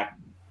to back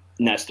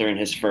Nestor in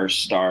his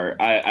first start.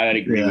 I'd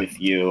agree with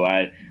you.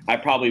 I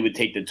probably would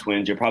take the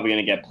Twins. You're probably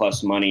going to get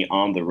plus money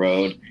on the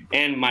road,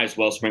 and might as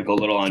well sprinkle a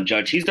little on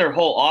Judge. He's their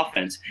whole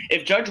offense.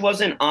 If Judge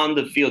wasn't on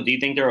the field, do you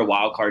think they're a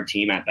wild card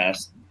team at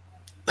best?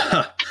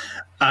 I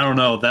don't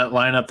know. That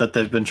lineup that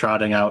they've been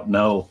trotting out,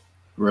 no,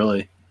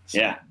 really.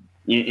 Yeah.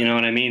 You know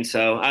what I mean?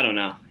 So, I don't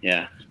know.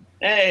 Yeah.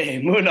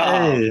 Hey,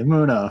 Moonoff. Hey,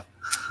 Moonoff.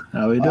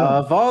 How we doing?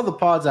 Of all the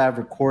pods I've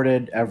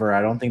recorded ever,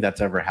 I don't think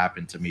that's ever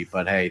happened to me.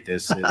 But hey,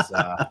 this is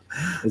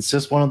it's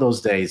just one of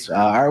those days.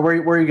 All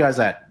right, where are you guys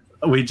at?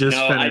 We just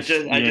finished.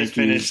 I just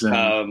finished.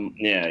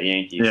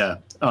 Yankees. Yeah.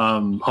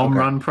 Home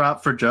run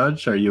prop for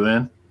Judge. Are you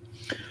in?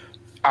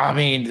 I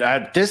mean,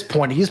 at this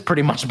point, he's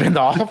pretty much been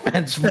the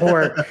offense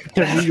for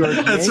the New York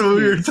Yankees. That's what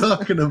we were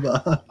talking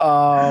about.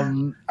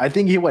 I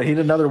think he hit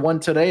another one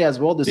today as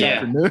well this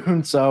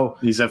afternoon. So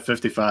he's at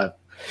 55.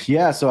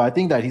 Yeah, so I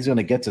think that he's going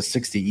to get to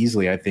 60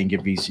 easily. I think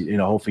if he's,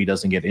 hopefully he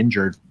doesn't get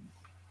injured.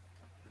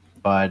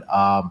 But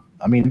I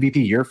mean,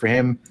 MVP year for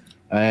him,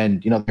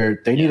 and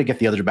they need to get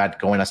the other bat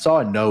going. I saw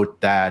a note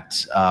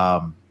that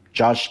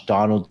Josh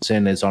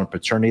Donaldson is on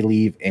paternity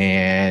leave,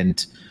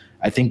 and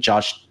I think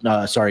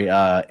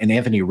and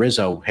Anthony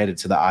Rizzo headed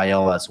to the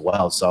IL as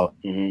well. So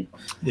I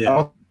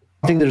don't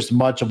think there's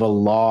much of a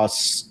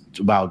loss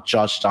about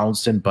Josh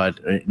Donaldson, but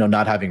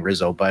not having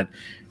Rizzo. But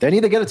they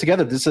need to get it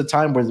together. This is a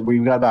time where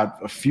we've got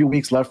about a few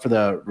weeks left for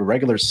the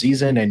regular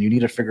season, and you need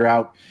to figure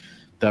out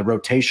the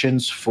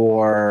rotations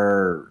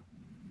your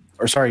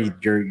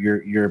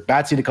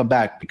bats need to come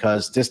back,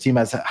 because this team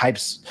has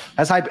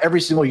hype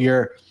every single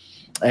year,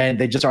 and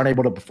they just aren't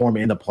able to perform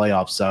in the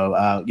playoffs.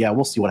 So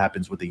we'll see what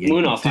happens with the Yankees.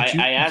 Moonoff,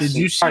 I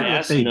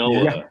asked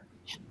Noah. Yeah.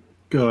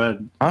 Go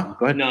ahead. Huh?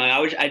 Go ahead. No,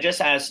 I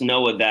just asked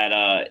Noah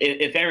that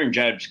if Aaron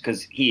Judge,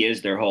 because he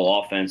is their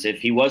whole offense,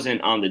 if he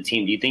wasn't on the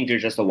team, do you think they're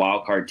just a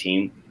wild card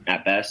team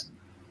at best?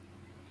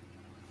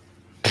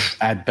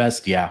 At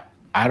best, yeah.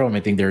 I don't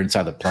even think they're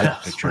inside the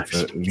playoff picture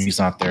if he's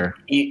not there.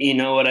 You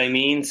know what I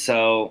mean?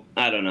 So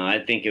I don't know. I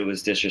think it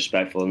was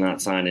disrespectful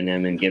not signing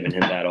him and giving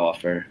him that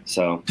offer.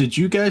 So did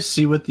you guys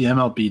see what the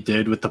MLB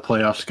did with the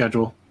playoff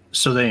schedule?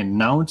 So they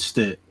announced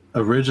it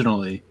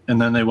originally, and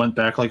then they went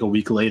back like a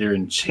week later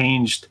and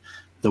changed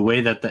the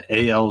way that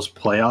the AL's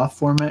playoff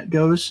format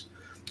goes.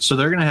 So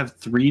they're going to have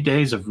 3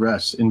 days of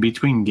rest in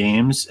between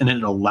games, and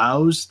it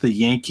allows the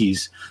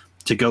Yankees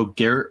to go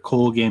Garrett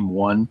Cole game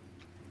 1.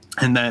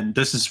 And then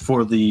this is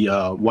for the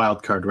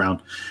wild card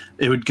round.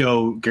 It would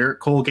go Garrett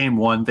Cole game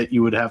 1 that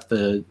you would have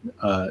the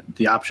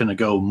option to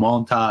go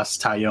Montas,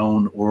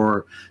 Tyone,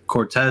 or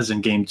Cortez in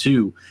game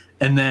 2.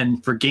 And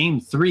then for game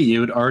 3, it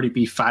would already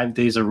be 5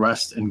 days of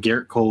rest, and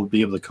Garrett Cole would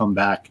be able to come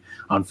back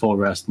on full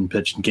rest and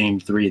pitch in game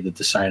 3, the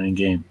deciding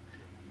game.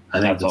 I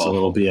think that's a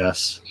little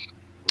BS.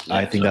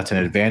 I think that's an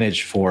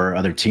advantage for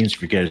other teams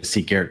if you get to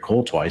see Garrett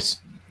Cole twice.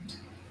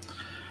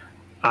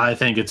 I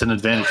think it's an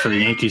advantage for the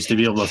Yankees to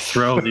be able to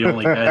throw the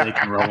only guy they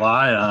can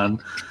rely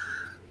on.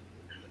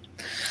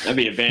 That'd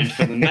be an advantage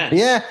for the Mets.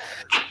 Yeah.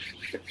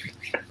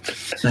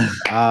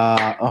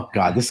 Oh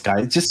God, this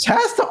guy just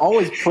has to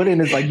always put in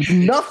his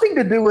nothing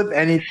to do with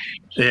anything.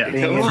 Yeah,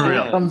 for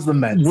real. Comes the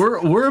Mets.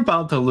 We're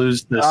about to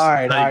lose this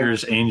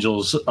Tigers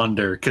Angels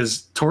under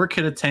because Torque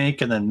hit a tank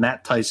and then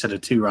Matt Tice hit a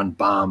 2-run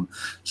bomb.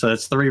 So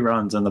that's 3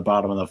 runs in the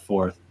bottom of the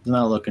 4th. It's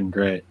not looking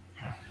great.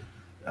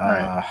 All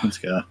right, let's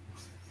go.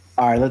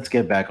 All right, let's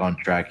get back on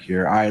track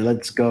here. All right,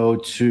 let's go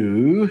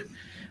to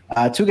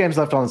 2 games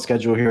left on the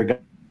schedule here,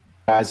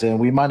 guys, and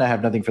we might not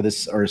have nothing for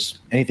this or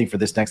anything for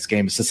this next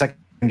game. It's the second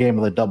game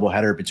of the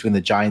doubleheader between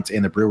the Giants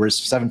and the Brewers,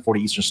 7:40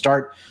 Eastern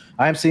start.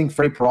 I am seeing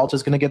Freddie Peralta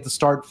is going to get the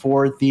start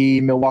for the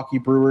Milwaukee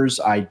Brewers.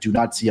 I do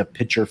not see a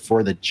pitcher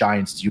for the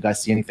Giants. Do you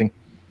guys see anything?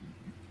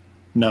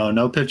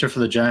 No pitcher for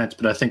the Giants,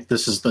 but I think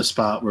this is the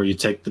spot where you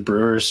take the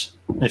Brewers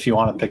if you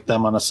want to pick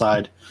them on a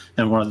side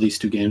in one of these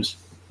 2 games.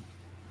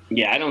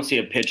 Yeah, I don't see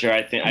a pitcher.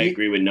 I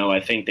agree with Noah. I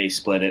think they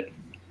split it.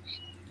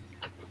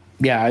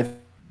 Yeah, I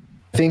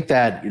think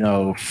that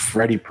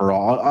Freddie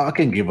Peralta. I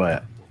can give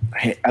at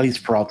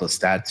least Peralta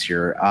stats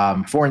here.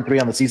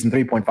 4-3 on the season,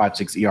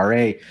 3.56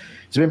 ERA.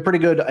 He's been pretty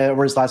good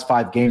over his last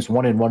 5 games.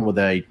 1-1 with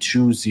a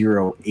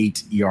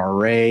 2.08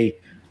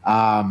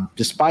 ERA.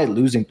 Despite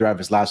losing 3 of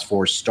his last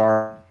 4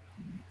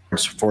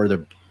 starts for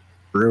the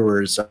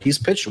Brewers, he's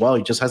pitched well.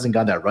 He just hasn't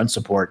got that run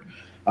support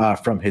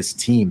from his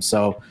team.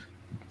 So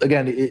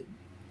again,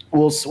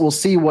 we'll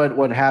see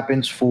what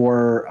happens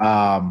for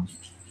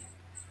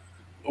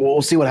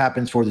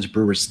this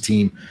Brewers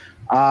team.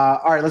 All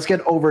right, let's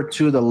get over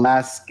to the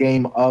last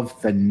game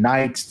of the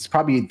night. It's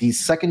probably the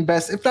second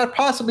best, if not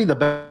possibly the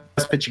best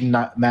pitching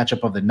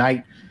matchup of the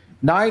night.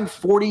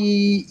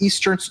 9:40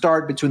 Eastern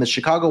start between the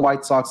Chicago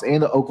White Sox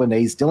and the Oakland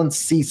A's. Dylan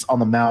Cease on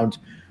the mound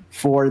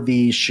for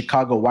the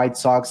Chicago White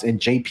Sox and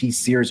J.P.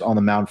 Sears on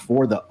the mound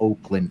for the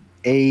Oakland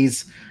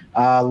A's.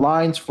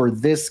 Lines for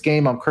this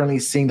game, I'm currently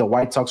seeing the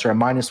White Sox are a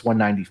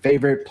 -190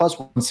 favorite,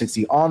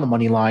 +160 on the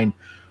money line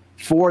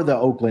for the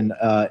Oakland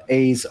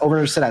A's.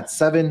 Over set at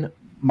 7,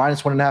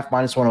 -1.5,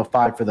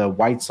 -105 for the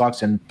White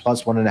Sox, and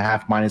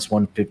 +1.5,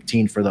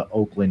 -115 for the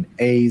Oakland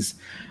A's.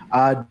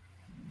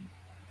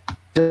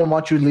 Dylan, why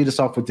don't you lead us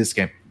off with this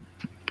game?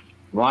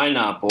 Why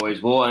not,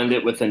 boys? We'll end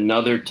it with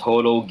another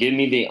total. Give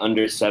me the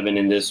under 7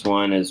 in this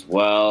one as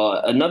well.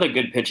 Another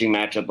good pitching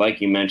matchup,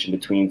 like you mentioned,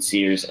 between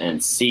Sears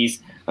and Cease.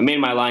 I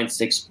made my line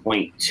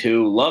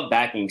 6.2. Love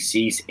backing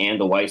Cease and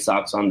the White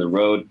Sox on the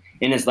road.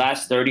 In his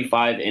last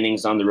 35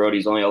 innings on the road,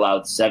 he's only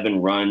allowed 7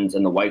 runs,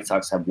 and the White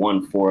Sox have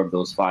won 4 of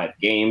those 5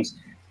 games.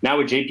 Now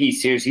with J.P.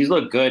 Sears, he's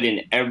looked good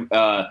in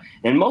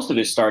most of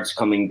his starts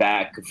coming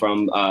back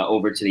from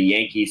over to the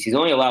Yankees. He's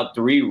only allowed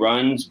 3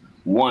 runs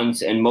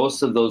once, and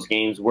most of those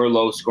games were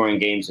low-scoring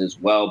games as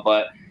well.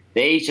 But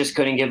the A's just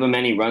couldn't give him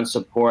any run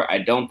support. I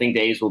don't think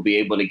the A's will be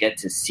able to get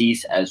to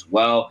Cease as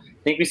well.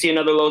 I think we see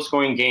another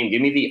low-scoring game.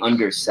 Give me the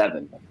under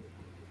 7.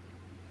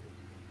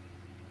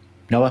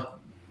 Noah?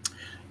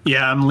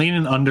 Yeah, I'm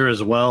leaning under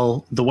as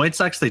well. The White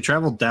Sox, they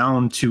traveled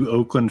down to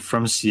Oakland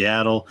from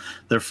Seattle.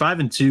 They're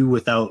 5-2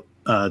 without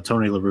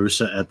Tony La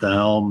Russa at the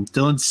helm.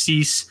 Dylan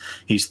Cease,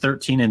 he's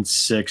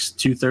 13-6,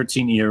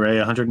 2.13 ERA,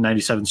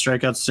 197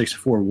 strikeouts,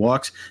 64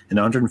 walks, and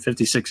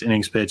 156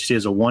 innings pitched. He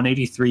has a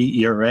 1.83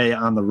 ERA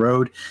on the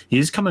road.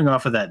 He's coming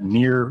off of that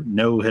near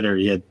no-hitter.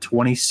 He had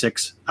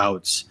 26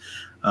 outs.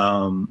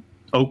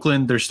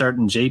 Oakland, they're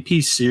starting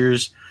J.P.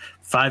 Sears,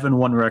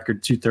 5-1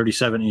 record,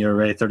 2.37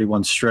 ERA,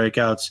 31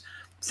 strikeouts,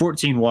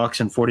 14 walks,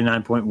 and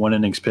 49.1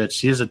 innings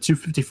pitched. He has a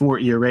 2.54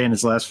 ERA in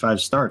his last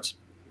 5 starts.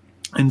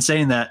 In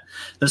saying that,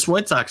 this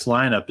White Sox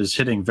lineup is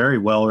hitting very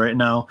well right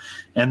now,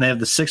 and they have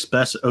the 6th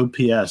best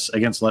OPS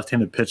against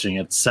left-handed pitching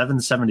at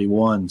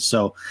 771.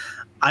 So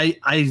I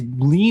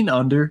lean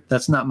under.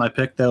 That's not my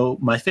pick, though.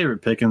 My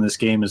favorite pick in this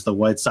game is the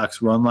White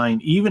Sox run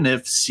line, even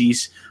if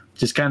Cease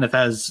just kind of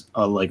has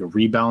a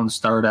rebound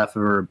start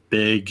after a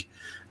big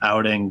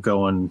outing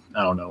going,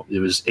 I don't know, it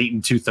was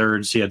 8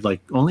 2/3.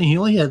 He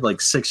only had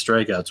like 6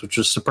 strikeouts, which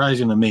was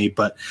surprising to me,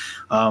 but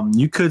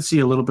you could see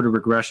a little bit of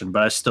regression,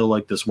 but I still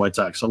like this White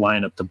Sox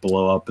lineup to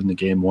blow up in the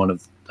game 1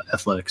 of the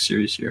Athletic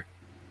series here.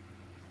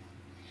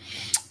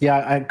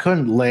 Yeah, I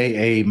couldn't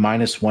lay a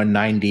minus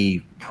 190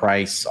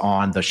 price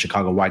on the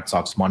Chicago White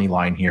Sox money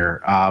line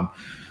here.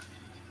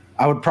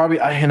 I would probably,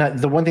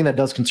 the one thing that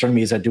does concern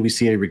me is that do we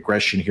see a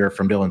regression here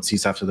from Dylan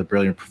Cease after the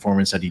brilliant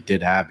performance that he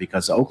did have?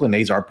 Because the Oakland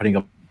A's are putting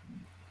up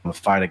a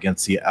fight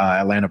against the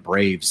Atlanta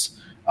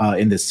Braves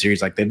in this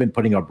series. Like, they've been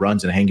putting up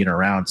runs and hanging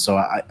around. So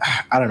I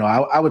don't know.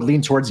 I would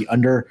lean towards the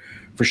under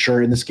for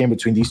sure in this game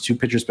between these two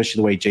pitchers,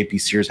 especially the way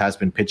JP Sears has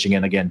been pitching.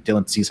 And again,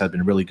 Dylan Cease has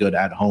been really good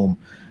at home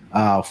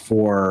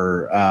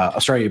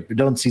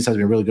Dylan Cease has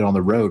been really good on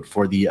the road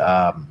for the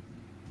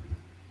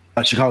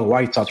Chicago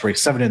White Sox, where he's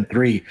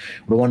 7-3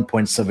 with a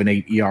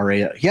 1.78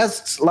 ERA. He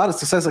has a lot of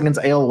success against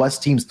AL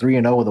West teams,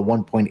 3-0 with a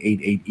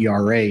 1.88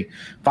 ERA.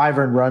 5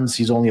 earned runs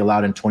he's only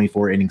allowed in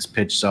 24 innings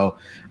pitched. So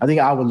I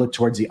think I would look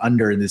towards the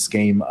under in this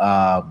game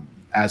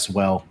as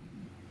well.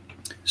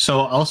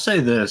 So I'll say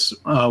this.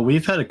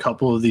 We've had a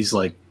couple of these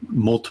like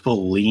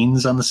multiple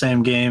leans on the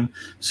same game.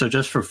 So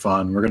just for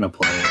fun, we're going to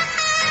play it.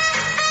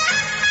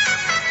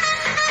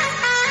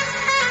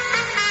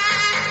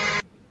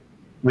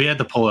 We had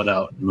to pull it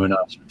out in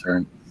Munaf's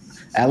return.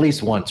 At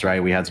least once,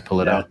 right? We had to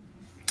pull it out.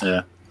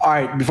 Yeah. All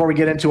right, before we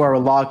get into our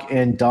lock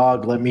and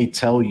dog, let me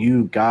tell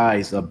you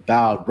guys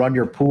about Run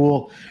Your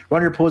Pool.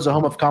 Run Your Pool is a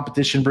home of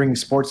competition, bringing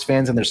sports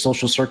fans and their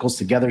social circles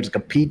together to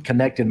compete,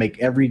 connect, and make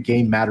every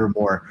game matter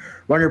more.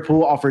 Run Your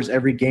Pool offers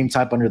every game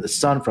type under the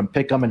sun, from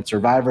Pick'em and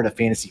Survivor to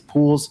fantasy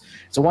pools.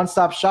 It's a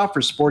one-stop shop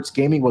for sports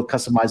gaming with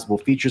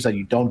customizable features that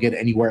you don't get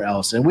anywhere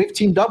else. And we've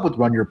teamed up with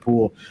Run Your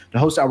Pool to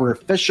host our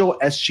official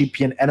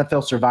SGPN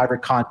NFL Survivor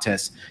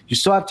contest. You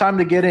still have time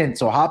to get in,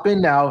 so hop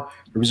in now.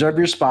 Reserve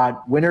your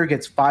spot. Winner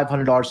gets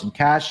 $500 in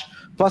cash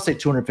plus a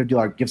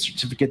 $250 gift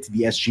certificate to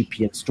the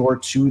SGPN store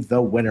to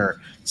the winner.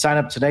 Sign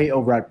up today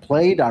over at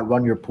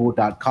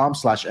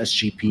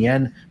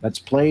play.runyourpool.com/SGPN. That's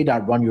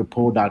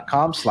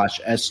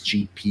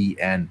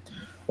play.runyourpool.com/SGPN.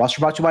 Watch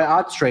brought to you by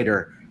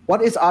OddsTrader.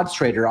 What is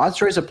OddsTrader?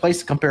 OddsTrader is a place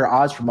to compare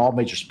odds from all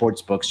major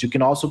sports books. You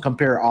can also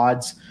compare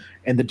odds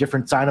and the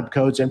different sign-up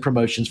codes and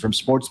promotions from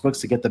sportsbooks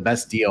to get the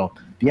best deal.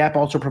 The app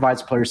also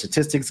provides player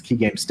statistics, key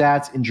game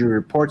stats, injury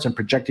reports, and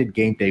projected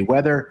game day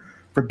weather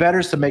for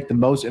bettors to make the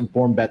most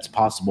informed bets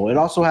possible. It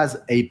also has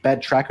a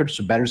bet tracker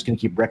so bettors can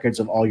keep records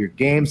of all your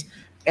games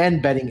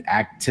and betting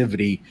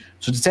activity.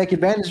 So to take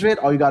advantage of it,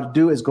 all you got to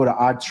do is go to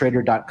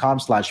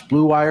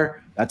oddstrader.com/bluewire.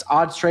 That's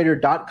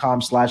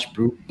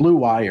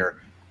oddstrader.com/bluewire.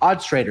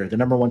 OddsTrader, the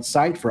 #1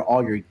 site for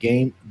all your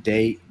game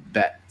day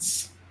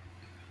bets.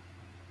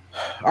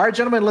 All right,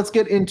 gentlemen, let's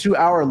get into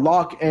our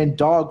lock and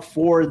dog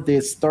for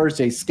this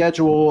Thursday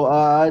schedule.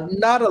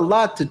 Not a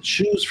lot to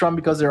choose from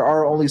because there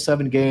are only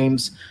 7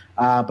 games.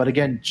 But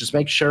again, just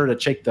make sure to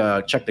check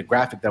the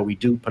graphic that we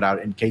do put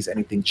out in case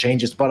anything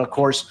changes. But of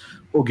course,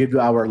 we'll give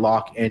you our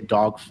lock and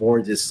dog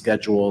for this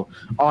schedule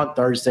on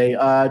Thursday.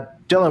 Dylan,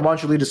 why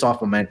don't you lead us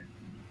off, my man?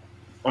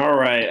 All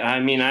right. I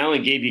mean, I only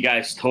gave you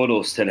guys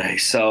totals today,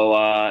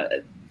 so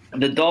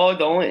the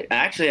dog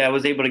I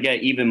was able to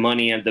get even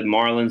money at the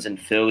Marlins and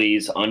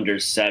Phillies under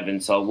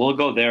 7. So we'll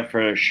go there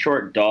for a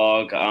short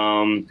dog.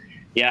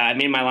 Yeah, I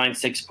made my line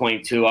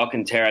 6.2.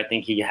 Alcantara, I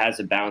think he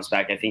has a bounce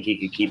back. I think he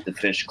could keep the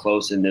fish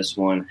close in this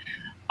one.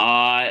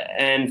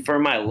 And for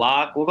my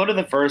lock, we'll go to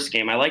the first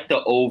game. I like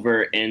the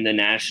over in the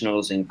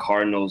Nationals and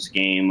Cardinals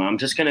game. I'm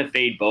just going to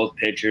fade both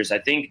pitchers. I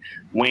think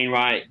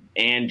Wainwright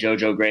and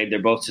JoJo Gray, they're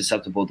both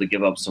susceptible to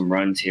give up some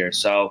runs here.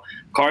 So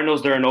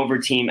Cardinals, they're an over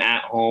team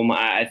at home.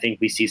 I think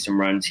we see some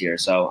runs here.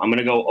 So I'm going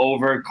to go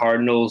over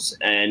Cardinals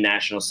and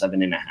Nationals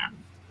 7.5.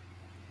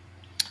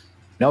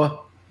 Noah?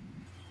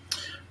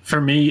 For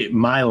me,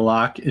 my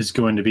lock is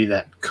going to be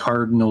that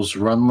Cardinals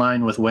run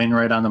line with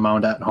Wainwright on the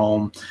mound at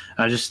home.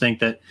 I just think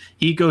that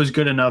he goes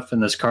good enough,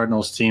 and this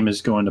Cardinals team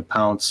is going to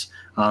pounce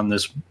on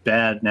this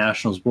bad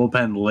Nationals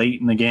bullpen late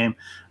in the game.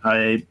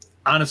 I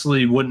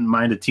honestly wouldn't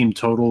mind a team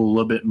total a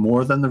little bit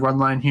more than the run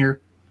line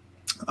here.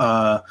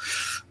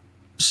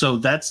 So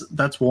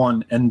that's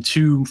 1. And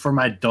 2, for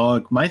my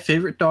dog, my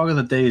favorite dog of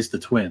the day is the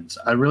Twins.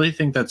 I really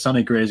think that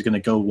Sonny Gray is going to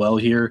go well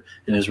here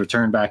in his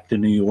return back to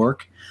New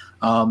York.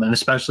 And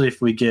especially if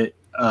we get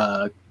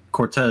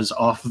Cortez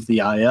off of the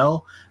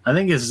IL, I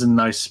think this is a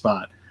nice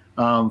spot.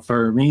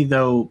 For me,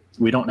 though,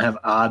 we don't have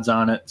odds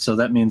on it, so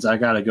that means I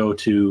got to go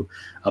to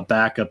a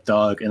backup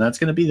dog, and that's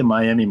going to be the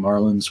Miami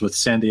Marlins with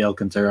Sandy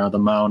Alcantara on the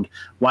mound.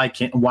 Why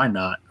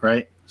not,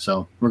 right?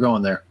 So we're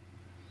going there.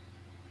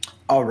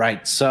 All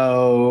right,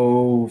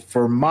 so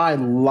for my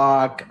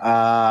lock,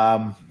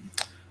 I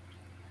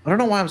don't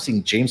know why I'm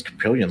seeing James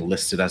Caprillion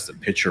listed as the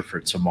pitcher for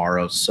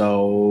tomorrow,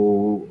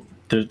 so...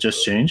 Did it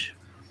just change?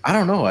 I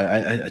don't know.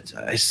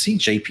 I see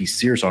JP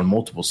Sears on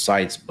multiple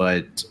sites,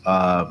 but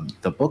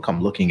the book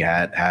I'm looking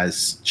at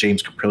has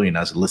James Caprillion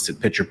as a listed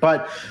pitcher.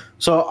 But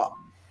so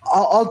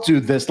I'll do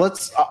this.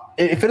 Let's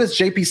if it is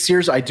JP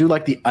Sears, I do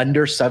like the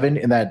under 7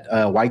 in that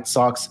White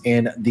Sox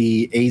and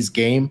the A's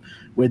game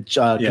Which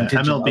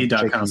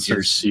MLB.com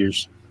says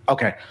Sears.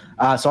 Okay,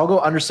 so I'll go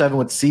under 7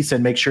 with Cease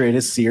and make sure it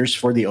is Sears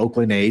for the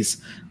Oakland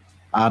A's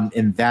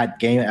in that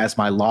game as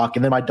my lock.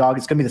 And then my dog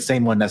is going to be the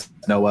same one as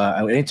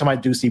Noah. Anytime I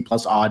do see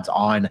plus odds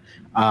on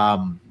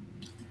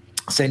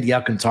Sandy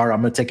Alcantara,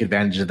 I'm going to take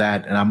advantage of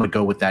that, and I'm going to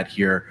go with that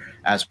here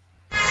as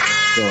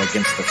go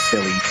against the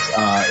Phillies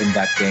in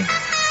that game.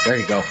 There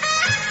you go.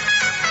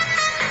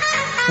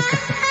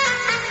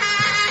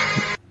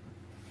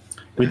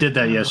 We did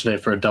that yesterday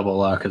for a double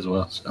lock as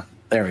well. So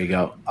there we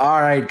go. All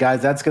right,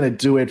 guys, that's going to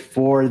do it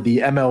for the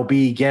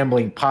MLB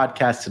Gambling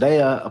Podcast today.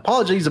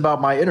 Apologies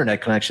about my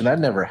internet connection. That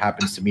never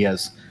happens to me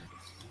as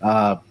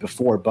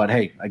before, but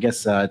hey, I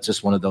guess it's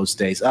just one of those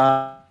days.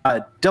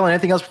 Dylan,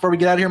 anything else before we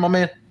get out of here, my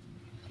man?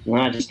 No,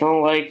 I just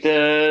don't like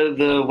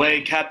the way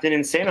Captain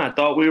Insane. I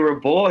thought we were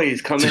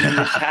boys coming in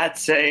the chat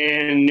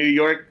saying New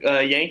York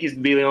Yankees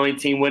would be the only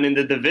team winning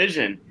the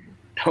division.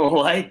 Don't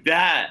like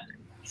that.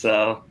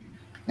 So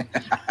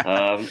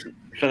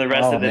for the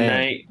rest of the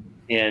night,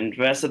 and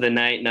rest of the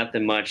night,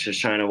 nothing much.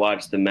 Just trying to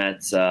watch the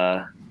Mets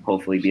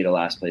hopefully beat a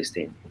last place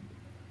team.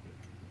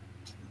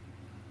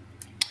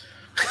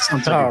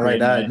 All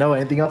right. No,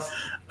 anything else?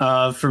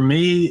 For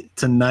me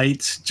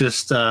tonight,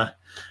 just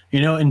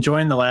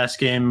enjoying the last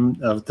game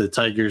of the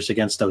Tigers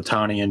against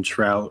Ohtani and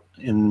Trout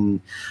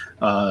in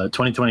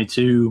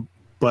 2022.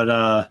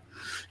 But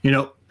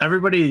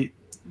everybody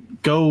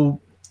go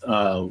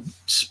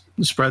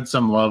spread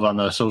some love on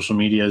the social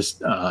medias.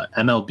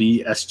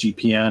 MLB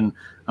SGPN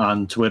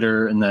on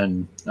Twitter, and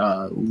then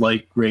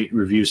like, rate,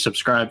 review,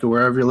 subscribe to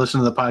wherever you listen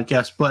to the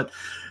podcast. But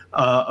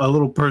a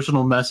little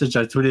personal message.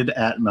 I tweeted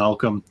at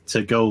Malcolm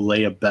to go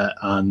lay a bet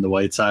on the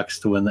White Sox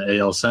to win the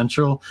AL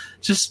Central.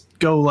 Just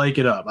go like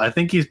it up. I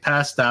think he's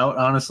passed out,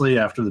 honestly,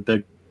 after the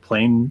big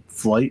plane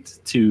flight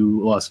to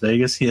Las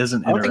Vegas. He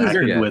hasn't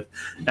interacted with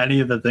any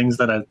of the things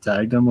that I've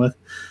tagged him with.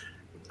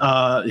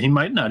 He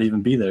might not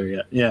even be there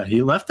yet. Yeah,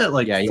 he left at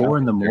 4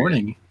 in the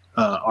morning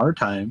our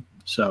time.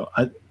 So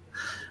I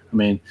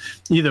mean,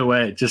 either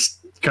way, just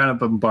kind of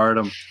bombard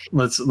him.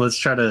 Let's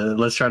try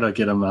to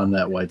get him on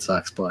that White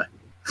Sox play.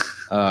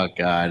 Oh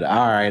God!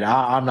 All right,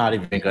 I'm not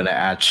even going to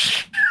add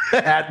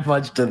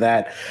much to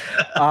that.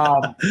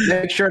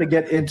 Make sure to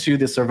get into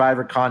the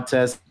Survivor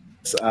contest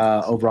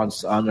over on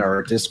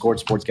our Discord,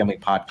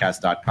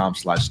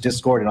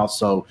 sportsgamblingpodcast.com/Discord, and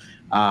also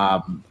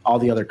all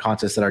the other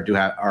contests that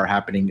are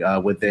happening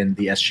within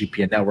the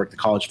SGPN network, the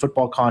college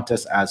football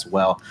contest as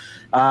well.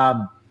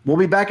 We'll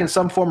be back in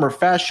some form or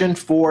fashion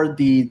for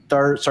the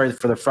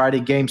Friday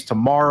games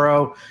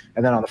tomorrow.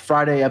 And then on the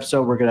Friday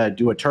episode, we're going to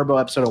do a turbo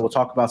episode, and we'll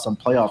talk about some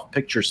playoff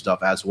picture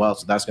stuff as well.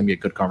 So that's going to be a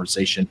good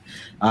conversation.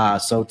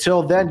 So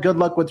till then, good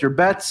luck with your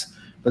bets.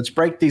 Let's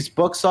break these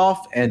books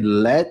off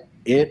and let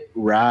it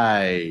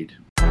ride.